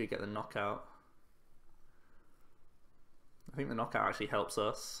they actually do get the knockout. I think the knockout actually helps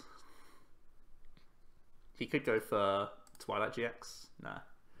us. He could go for Twilight GX. Nah.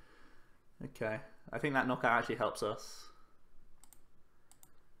 Okay. I think that knockout actually helps us.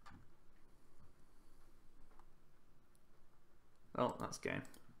 Oh, that's game.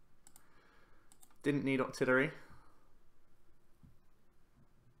 Didn't need Octillery.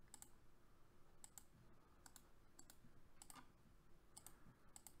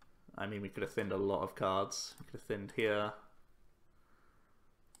 I mean, we could have thinned a lot of cards. We could have thinned here.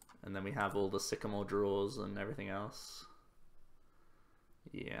 And then we have all the Sycamore draws and everything else.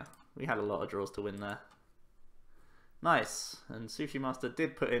 Yeah, we had a lot of draws to win there. Nice. And Sushi Master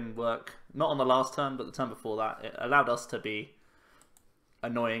did put in work, not on the last turn, but the turn before that. It allowed us to be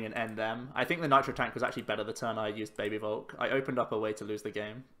annoying and end them. I think the Nitro Tank was actually better the turn I used Baby Volc. I opened up a way to lose the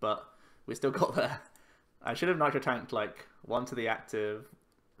game, but we still got there. I should have Nitro Tanked like 1 to the active,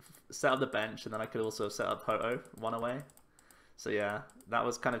 set up the bench, and then I could also have set up Ho-Oh 1 away. So yeah, that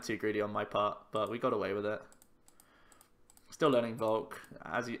was kind of too greedy on my part, but we got away with it. Still learning Volc.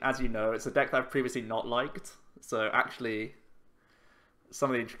 As you know, it's a deck that I've previously not liked, so actually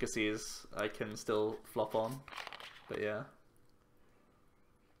some of the intricacies I can still flop on, but yeah.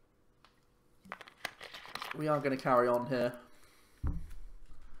 We are going to carry on here.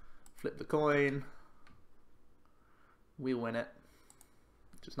 Flip the coin. We win it,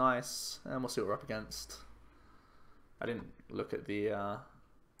 which is nice, and we'll see what we're up against. I didn't look at the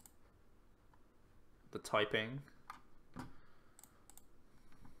typing.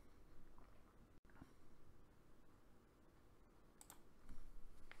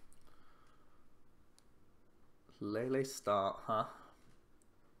 Lele start, huh?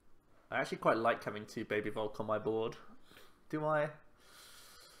 I actually quite like having 2 Baby Volc on my board. Do I?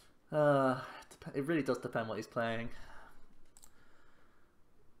 It really does depend what he's playing.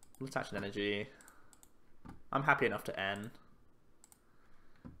 We'll attach an energy. I'm happy enough to N.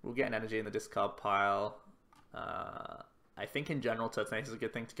 We'll get an energy in the discard pile. I think in general Turtonator is a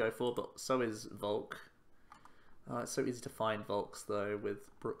good thing to go for, but so is Volc. It's so easy to find Volcs though with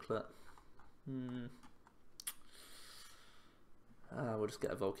Brooklet. We'll just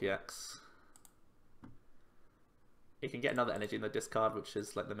get a Volc EX. You can get another energy in the discard, which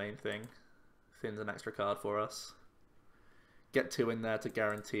is like the main thing. Thins an extra card for us. Get 2 in there to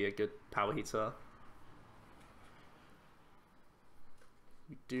guarantee a good power heater.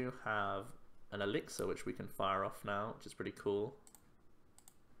 We do have an Elixir which we can fire off now, which is pretty cool.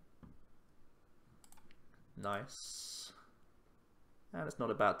 Nice. And it's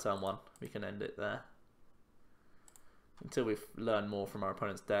not a bad turn 1. We can end it there. Until we've learned more from our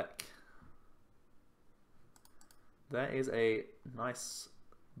opponent's deck. There is a nice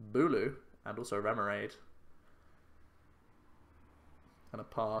Bulu and also a Remoriad. And a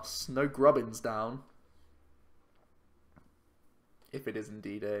pass. No Grubbins down. If it is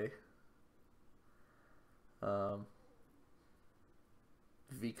indeed a Vika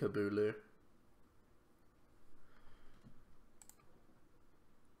Bulu.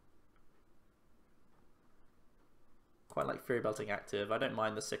 Quite like Fury Belting active. I don't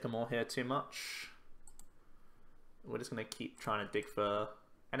mind the Sycamore here too much. We're just going to keep trying to dig for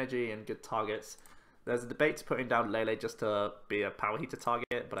energy and good targets. There's a debate to putting down Lele just to be a power heater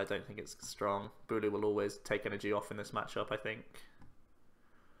target, but I don't think it's strong. Bulu will always take energy off in this matchup, I think.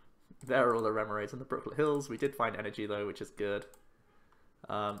 There are all the Remoriads and the Brooklet Hills. We did find energy though, which is good.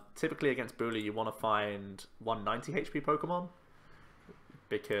 Typically against Bulu you want to find 190 HP Pokemon,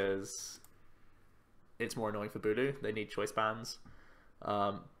 because it's more annoying for Bulu. They need choice bands.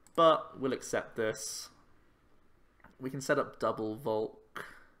 But we'll accept this. We can set up double Volc.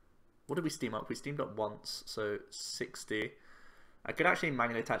 What did we steam up? We steamed up once, so 60. I could actually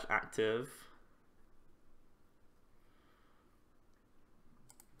manually attach active.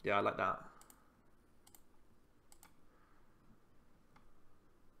 Yeah, I like that.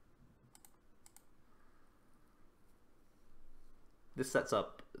 This sets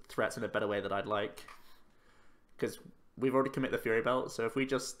up threats in a better way that I'd like. Because we've already committed the Fury Belt, so if we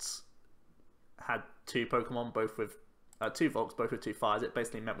just had two Pokemon, both with two Volks, both with two fires, it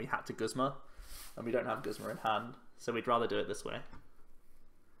basically meant we had to Guzma, and we don't have Guzma in hand, so we'd rather do it this way.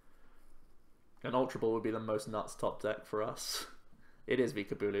 An Ultra Ball would be the most nuts top deck for us. It is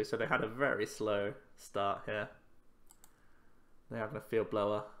Vikabulu, so they had a very slow start here. They're having a Field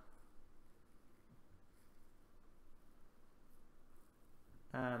Blower.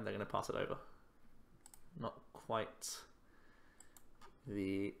 And they're going to pass it over. Not quite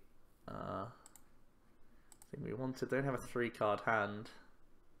the thing we wanted. They don't have a 3-card hand.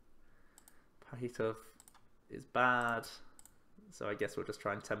 Pahitov is bad, so I guess we'll just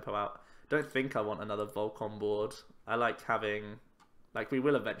try and tempo out. Don't think I want another Volc on board. I like having, like, we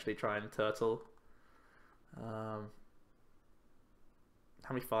will eventually try and Turtle. How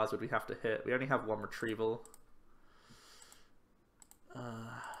many fires would we have to hit? We only have one Retrieval. To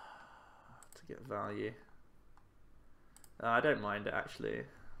get value. I don't mind it, actually.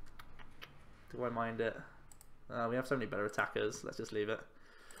 Do I mind it? We have so many better attackers. Let's just leave it.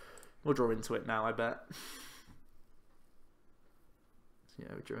 We'll draw into it now, I bet. Yeah,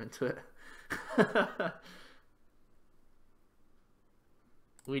 we drew into it.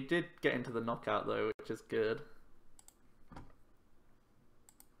 We did get into the knockout, though, which is good.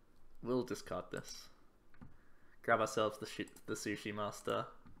 We'll discard this. Grab ourselves the Sushi Master.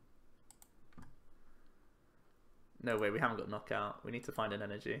 No way, we haven't got knockout. We need to find an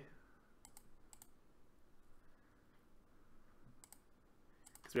energy.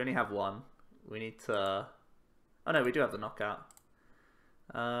 Because we only have one. We need to... Oh no, we do have the knockout.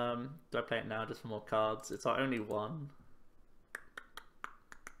 Do I play it now just for more cards? It's our only one.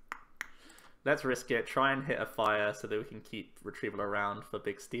 Let's risk it. Try and hit a fire so that we can keep Retrieval around for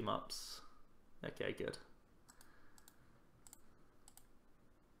big steam ups. Okay, good.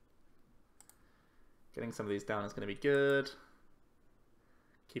 Getting some of these down is going to be good.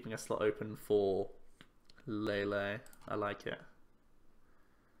 Keeping a slot open for Lele. I like it.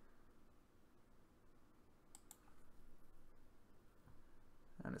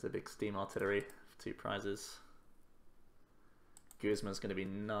 And it's a big steam artillery for 2 prizes. Guzma's going to be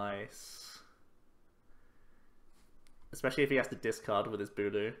nice. Especially if he has to discard with his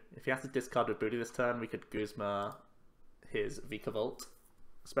Bulu. If he has to discard with Bulu this turn, we could Guzma his Vikavolt.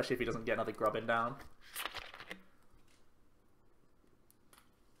 Especially if he doesn't get another Grubbin down.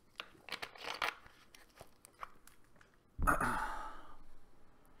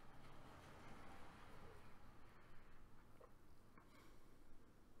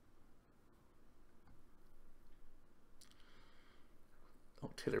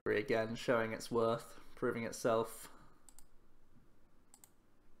 Octillery again, showing its worth, proving itself.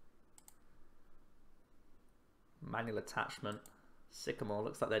 Manual attachment. Sycamore,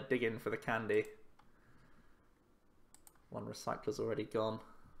 looks like they're digging for the candy. One recycler's already gone.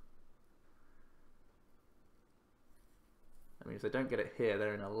 I mean, if they don't get it here,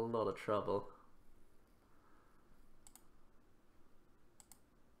 they're in a lot of trouble.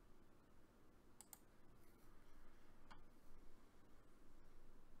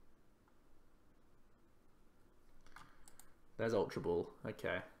 There's Ultra Ball.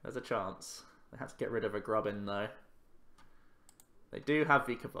 Okay, there's a chance. They have to get rid of a Grubbin though. They do have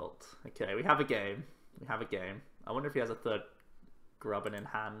Vikavolt. Okay, we have a game. We have a game. I wonder if he has a third Grubbin in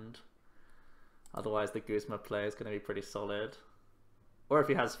hand. Otherwise the Guzma play is going to be pretty solid. Or if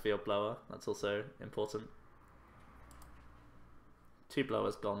he has Field Blower, that's also important. 2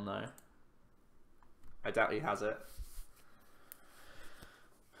 blowers gone though. I doubt he has it.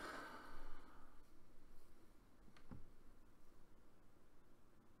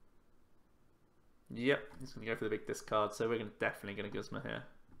 Yep, he's going to go for the big discard, so we're definitely going to Guzma here.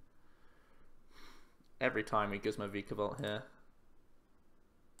 Every time we Guzma Vikavolt here.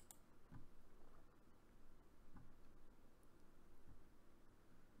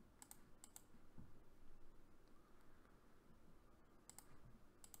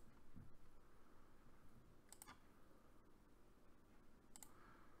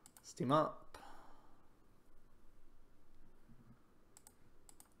 Steam up.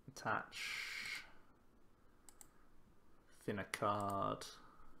 Attach. Thin a card.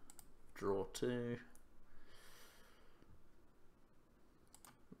 Draw 2.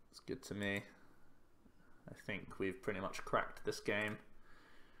 good to me. I think we've pretty much cracked this game.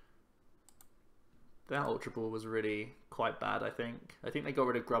 That Ultra Ball was really quite bad, I think. I think they got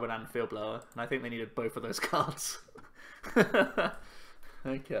rid of Grubbin and Field Blower, and I think they needed both of those cards.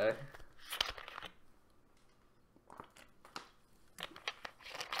 Okay.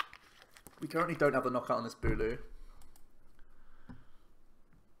 We currently don't have the knockout on this Bulu.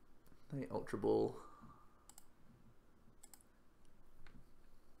 The Ultra Ball.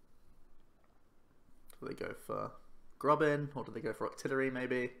 Do they go for Grubbin, or do they go for Octillery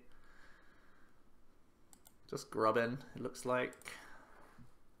maybe? Just Grubbin, it looks like.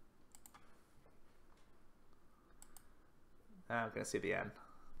 I'm going to see the N.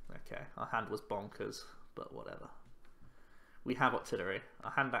 Okay, our hand was bonkers, but whatever. We have Octillery.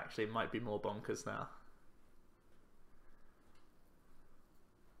 Our hand actually might be more bonkers now.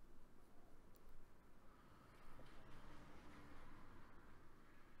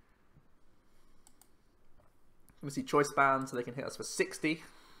 We see Choice Band, so they can hit us for 60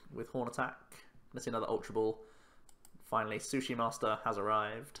 with Horn Attack. Let's see another Ultra Ball. Finally, Sushi Master has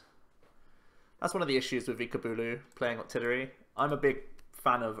arrived. That's one of the issues with Vikabulu playing Octillery. I'm a big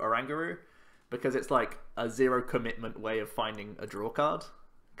fan of Oranguru because it's like a zero commitment way of finding a draw card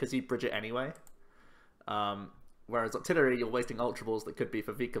because you bridge it anyway. Whereas Octillery, you're wasting Ultra Balls that could be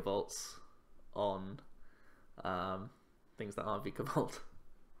for Vikavolt on things that aren't Vikavolt.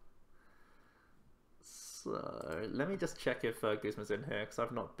 So let me just check if Guzma's in here because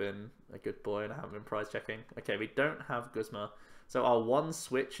I've not been a good boy and I haven't been prize checking. Okay, we don't have Guzma. So our one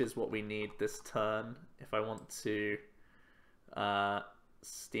switch is what we need this turn if I want to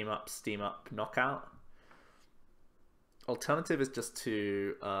steam up, knockout. Alternative is just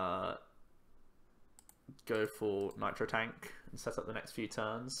to go for Nitro Tank and set up the next few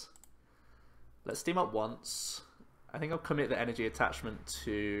turns. Let's steam up once. I think I'll commit the energy attachment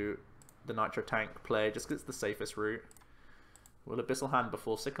to the Nitro Tank play just because it's the safest route. We'll Abyssal Hand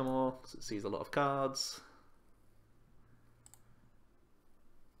before Sycamore because it sees a lot of cards.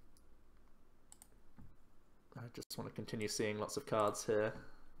 I just want to continue seeing lots of cards here.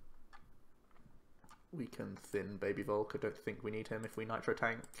 We can thin Baby Volc. I don't think we need him if we Nitro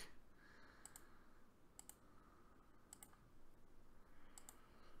Tank.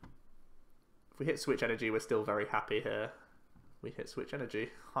 If we hit Switch Energy, we're still very happy here. We hit Switch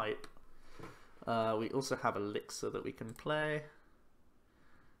Energy. Hype. We also have Elixir that we can play.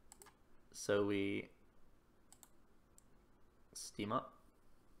 So we steam up.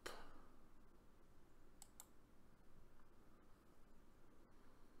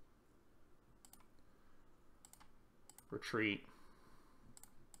 Retreat.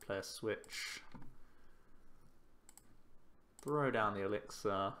 Play a switch. Throw down the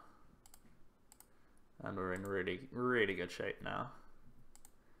Elixir. And we're in really, really good shape now.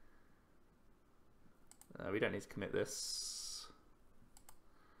 We don't need to commit this.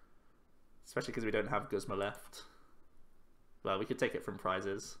 Especially because we don't have Guzma left. Well, we could take it from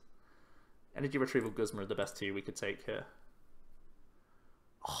prizes. Energy Retrieval, Guzma are the best two we could take here.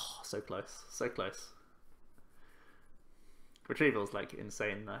 Oh, so close. So close. Retrieval's like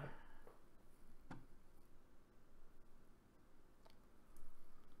insane though.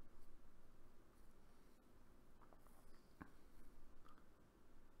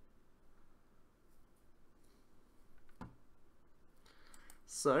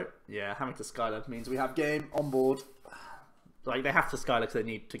 So, yeah, having to Skylar means we have game on board. Like, they have to Skylar because they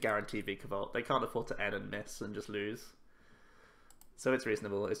need to guarantee Vikavolt. They can't afford to end and miss and just lose. So it's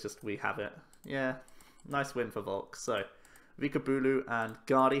reasonable, it's just we have it. Yeah, nice win for Volc. So, Vikabulu and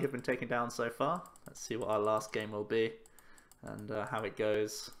Guardi have been taken down so far. Let's see what our last game will be and how it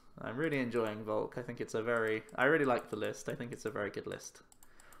goes. I'm really enjoying Volc. I think it's a very... I really like the list. I think it's a very good list.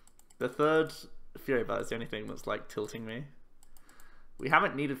 The third Fury Belt is the only thing that's like tilting me. We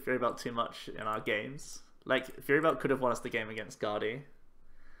haven't needed Fury Belt too much in our games. Like, Fury Belt could have won us the game against Guardi.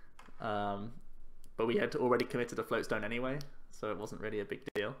 But we had already committed a Floatstone anyway, so it wasn't really a big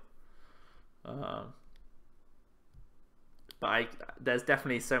deal. But there's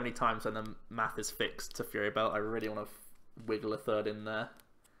definitely so many times when the math is fixed to Fury Belt. I really want to wiggle a third in there.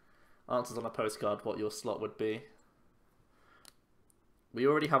 Answers on a postcard what your slot would be. We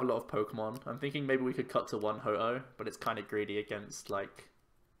already have a lot of Pokemon. I'm thinking maybe we could cut to one Ho-Oh, but it's kind of greedy against, like,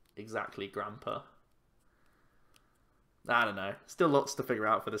 exactly Grandpa. I don't know. Still lots to figure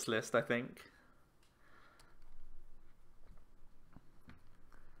out for this list, I think.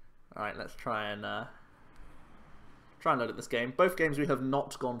 Alright, let's try and load at this game. Both games we have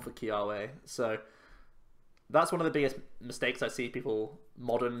not gone for Kiawe, so that's one of the biggest mistakes I see people,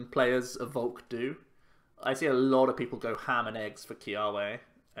 modern players of Volc, do. I see a lot of people go ham and eggs for Kiawe,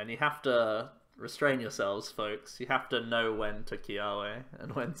 And you have to restrain yourselves, folks. You have to know when to Kiawe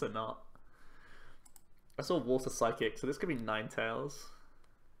and when to not. I saw Water Psychic, so this could be Ninetales.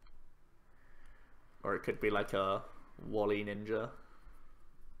 Or it could be like a Wally Ninja.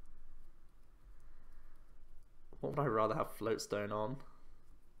 What would I rather have Floatstone on?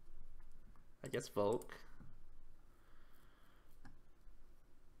 I guess Volc.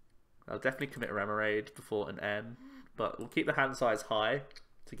 I'll definitely commit Remoriad before an N, but we'll keep the hand size high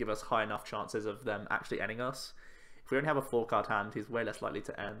to give us high enough chances of them actually ending us. If we only have a 4-card hand, he's way less likely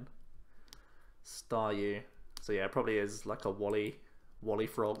to end. Staryu. So yeah, it probably is like a Wally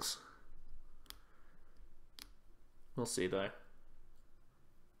Frogs. We'll see though.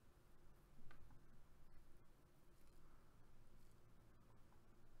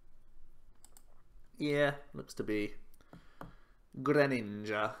 Yeah, looks to be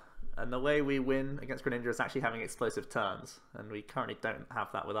Greninja. And the way we win against Greninja is actually having explosive turns. And we currently don't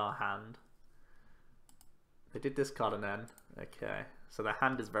have that with our hand. They did discard an N. Okay, so their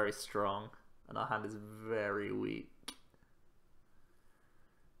hand is very strong. And our hand is very weak.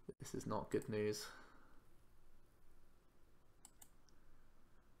 This is not good news.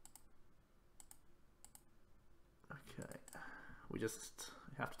 Okay, we just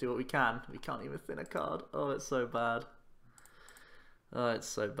have to do what we can. We can't even thin a card. Oh, it's so bad. Oh, it's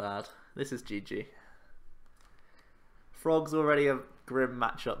so bad. This is GG. Frog's already a grim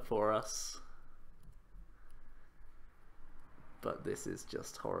matchup for us. But this is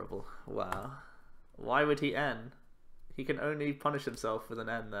just horrible. Wow. Why would he N? He can only punish himself with an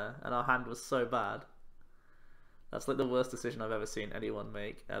N there. And our hand was so bad. That's like the worst decision I've ever seen anyone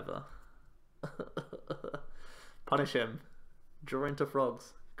make, ever. Punish him. Draw into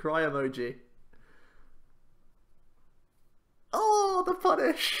frogs. Cry emoji. Oh, the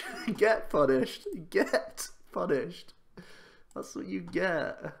punish! Get punished. Get punished. That's what you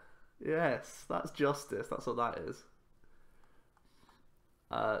get. Yes, that's justice. That's what that is.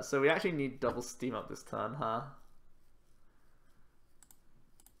 So we actually need double steam up this turn, huh?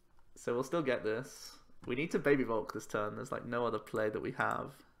 So we'll still get this. We need to baby Volc this turn. There's like no other play that we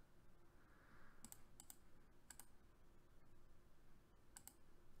have.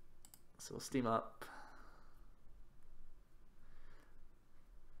 So we'll steam up.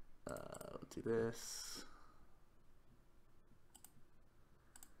 We'll do this.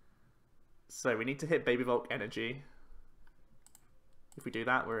 So we need to hit baby Volc energy. If we do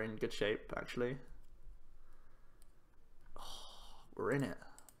that, we're in good shape, actually. Oh, we're in it.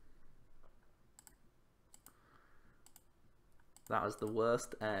 That was the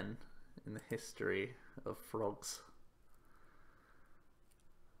worst N in the history of frogs.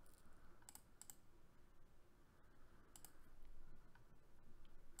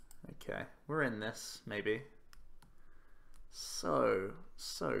 Okay, we're in this, maybe. So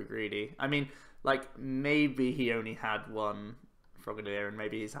greedy. I mean, like, maybe he only had one Frogadier and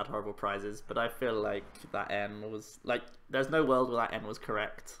maybe he's had horrible prizes, but I feel like that N was, like, there's no world where that N was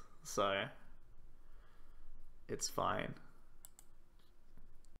correct, so it's fine.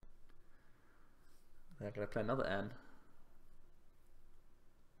 They're going to play another N.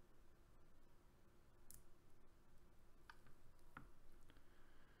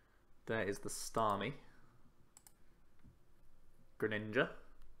 There is the Starmie. Greninja.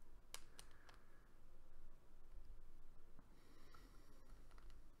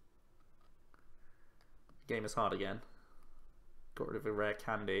 Game is hard again. Got rid of a rare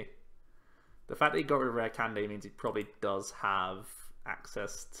candy. The fact that he got rid of rare candy means he probably does have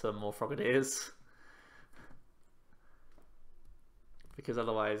access to more Frogadiers. Because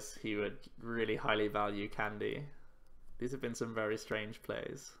otherwise he would really highly value candy. These have been some very strange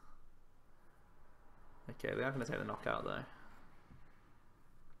plays. Okay, they are going to take the knockout though.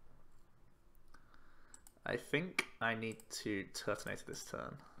 I think I need to Turtonator this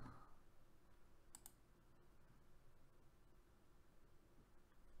turn.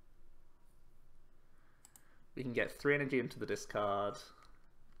 We can get 3 energy into the discard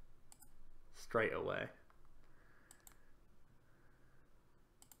straight away.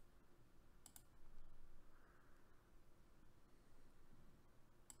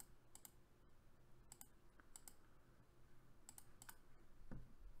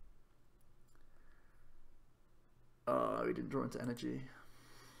 Oh, we didn't draw into energy.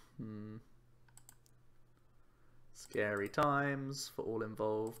 Scary times for all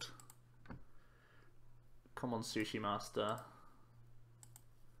involved. Come on, Sushi Master.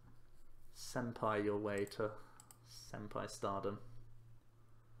 Senpai your way to Senpai Stardom.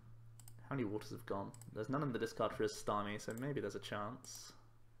 How many waters have gone? There's none in the discard for his Starmie, so maybe there's a chance.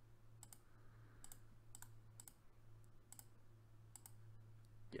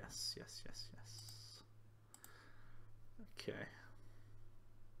 Yes, yes, yes, yes. Okay.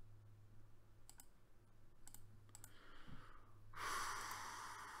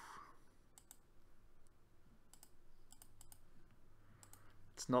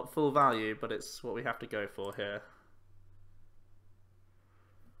 It's not full value, but it's what we have to go for here.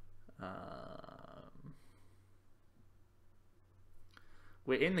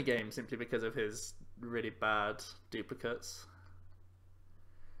 We're in the game simply because of his really bad duplicates.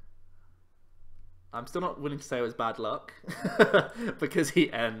 I'm still not willing to say it was bad luck, because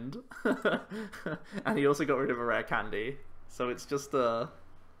he end. And he also got rid of a rare candy. So it's just I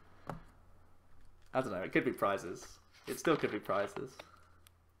don't know, it could be prizes. It still could be prizes.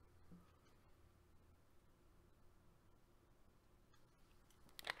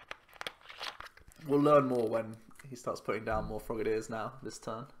 We'll learn more when he starts putting down more Frogadiers now, this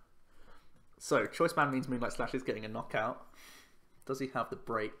turn. So, Choice Man means Moonlight Slash is getting a knockout. Does he have the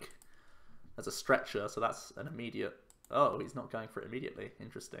break as a stretcher? So that's an immediate... Oh, he's not going for it immediately.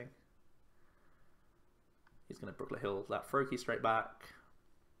 Interesting. He's going to Brooklet Hill that Froakie straight back.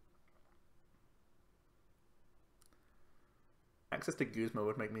 Access to Guzma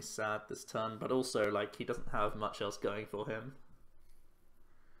would make me sad this turn, but also, like, he doesn't have much else going for him.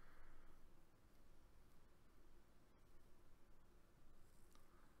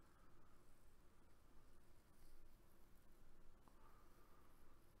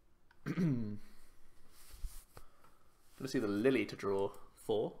 Gonna see the Lily to draw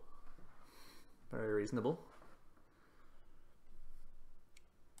 4. Very reasonable.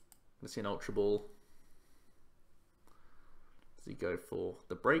 Gonna see an Ultra Ball. Does he go for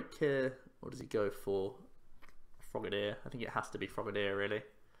the break here, or does he go for Frogadier? I think it has to be Frogadier, really.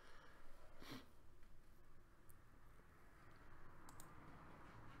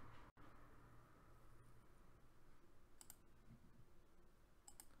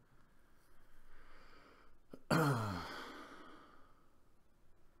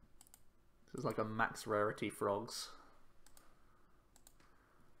 This is like a max rarity frogs.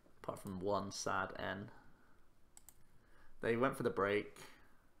 Apart from one sad N. They went for the break.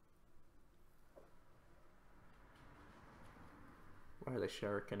 Why are they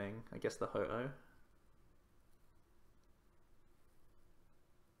shurikening? I guess the Ho-Oh.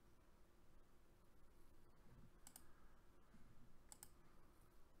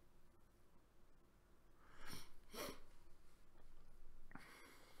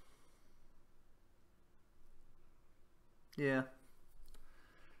 Yeah.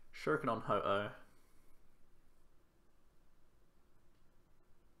 Shuriken on Ho-Oh.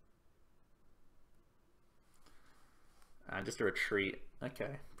 And just a retreat.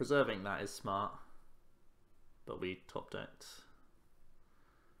 Okay. Preserving that is smart. But we topped it.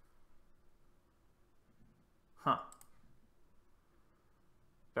 Huh.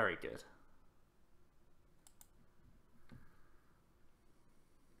 Very good.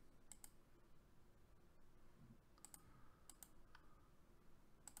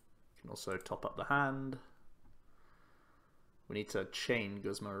 Can also top up the hand. We need to chain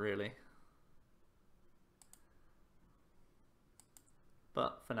Guzma, really.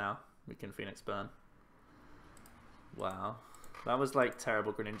 But for now, we can Phoenix Burn. Wow. That was like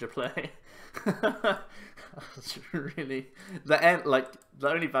terrible Greninja play. Really, the end, like the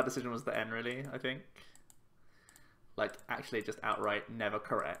only bad decision was the end, really, I think. Like actually just outright never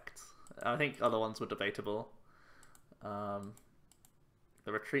correct. I think other ones were debatable.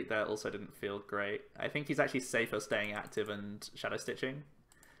 The retreat there also didn't feel great. I think he's actually safer staying active and Shadow Stitching.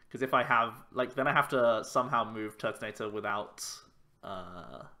 Because if I have, like, then I have to somehow move Turtonator without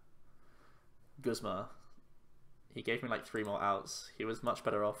Guzma. He gave me like 3 more outs. He was much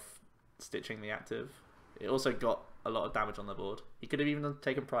better off stitching the active. It also got a lot of damage on the board. He could have even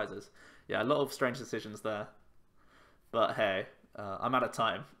taken prizes. Yeah, a lot of strange decisions there. But hey, I'm out of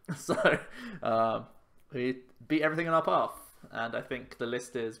time. So we beat everything in our path. And I think the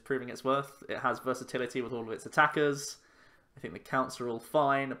list is proving its worth. It has versatility with all of its attackers. I think the counts are all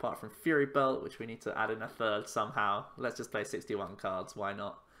fine, apart from Fury Belt, which we need to add in a third somehow. Let's just play 61 cards, why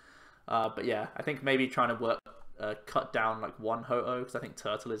not? But yeah, I think maybe trying to work, cut down like 1 Ho-Oh, because I think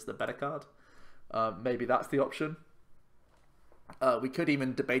Turtle is the better card. Maybe that's the option. We could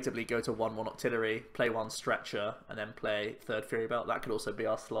even debatably go to 1/1 Octillery, play 1 Stretcher, and then play 3rd Fury Belt. That could also be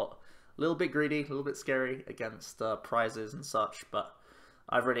our slot. A little bit greedy, a little bit scary against prizes and such, but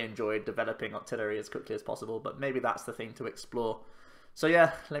I've really enjoyed developing Octillery as quickly as possible, but maybe that's the thing to explore. So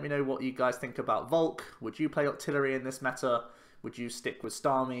yeah, let me know what you guys think about Volc. Would you play Octillery in this meta? Would you stick with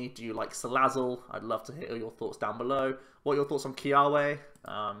Starmie? Do you like Salazzle? I'd love to hear your thoughts down below. What are your thoughts on Kiawe?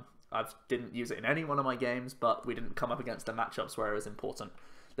 I didn't use it in any one of my games, but we didn't come up against the matchups where it was important.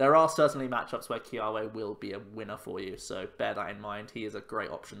 there are certainly matchups where Kiawe will be a winner for you, so bear that in mind. He is a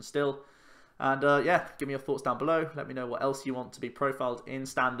great option still. And yeah, give me your thoughts down below. Let me know what else you want to be profiled in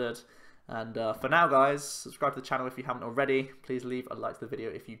Standard. And for now, guys, subscribe to the channel if you haven't already. Please leave a like to the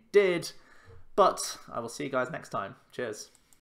video if you did. But I will see you guys next time. Cheers.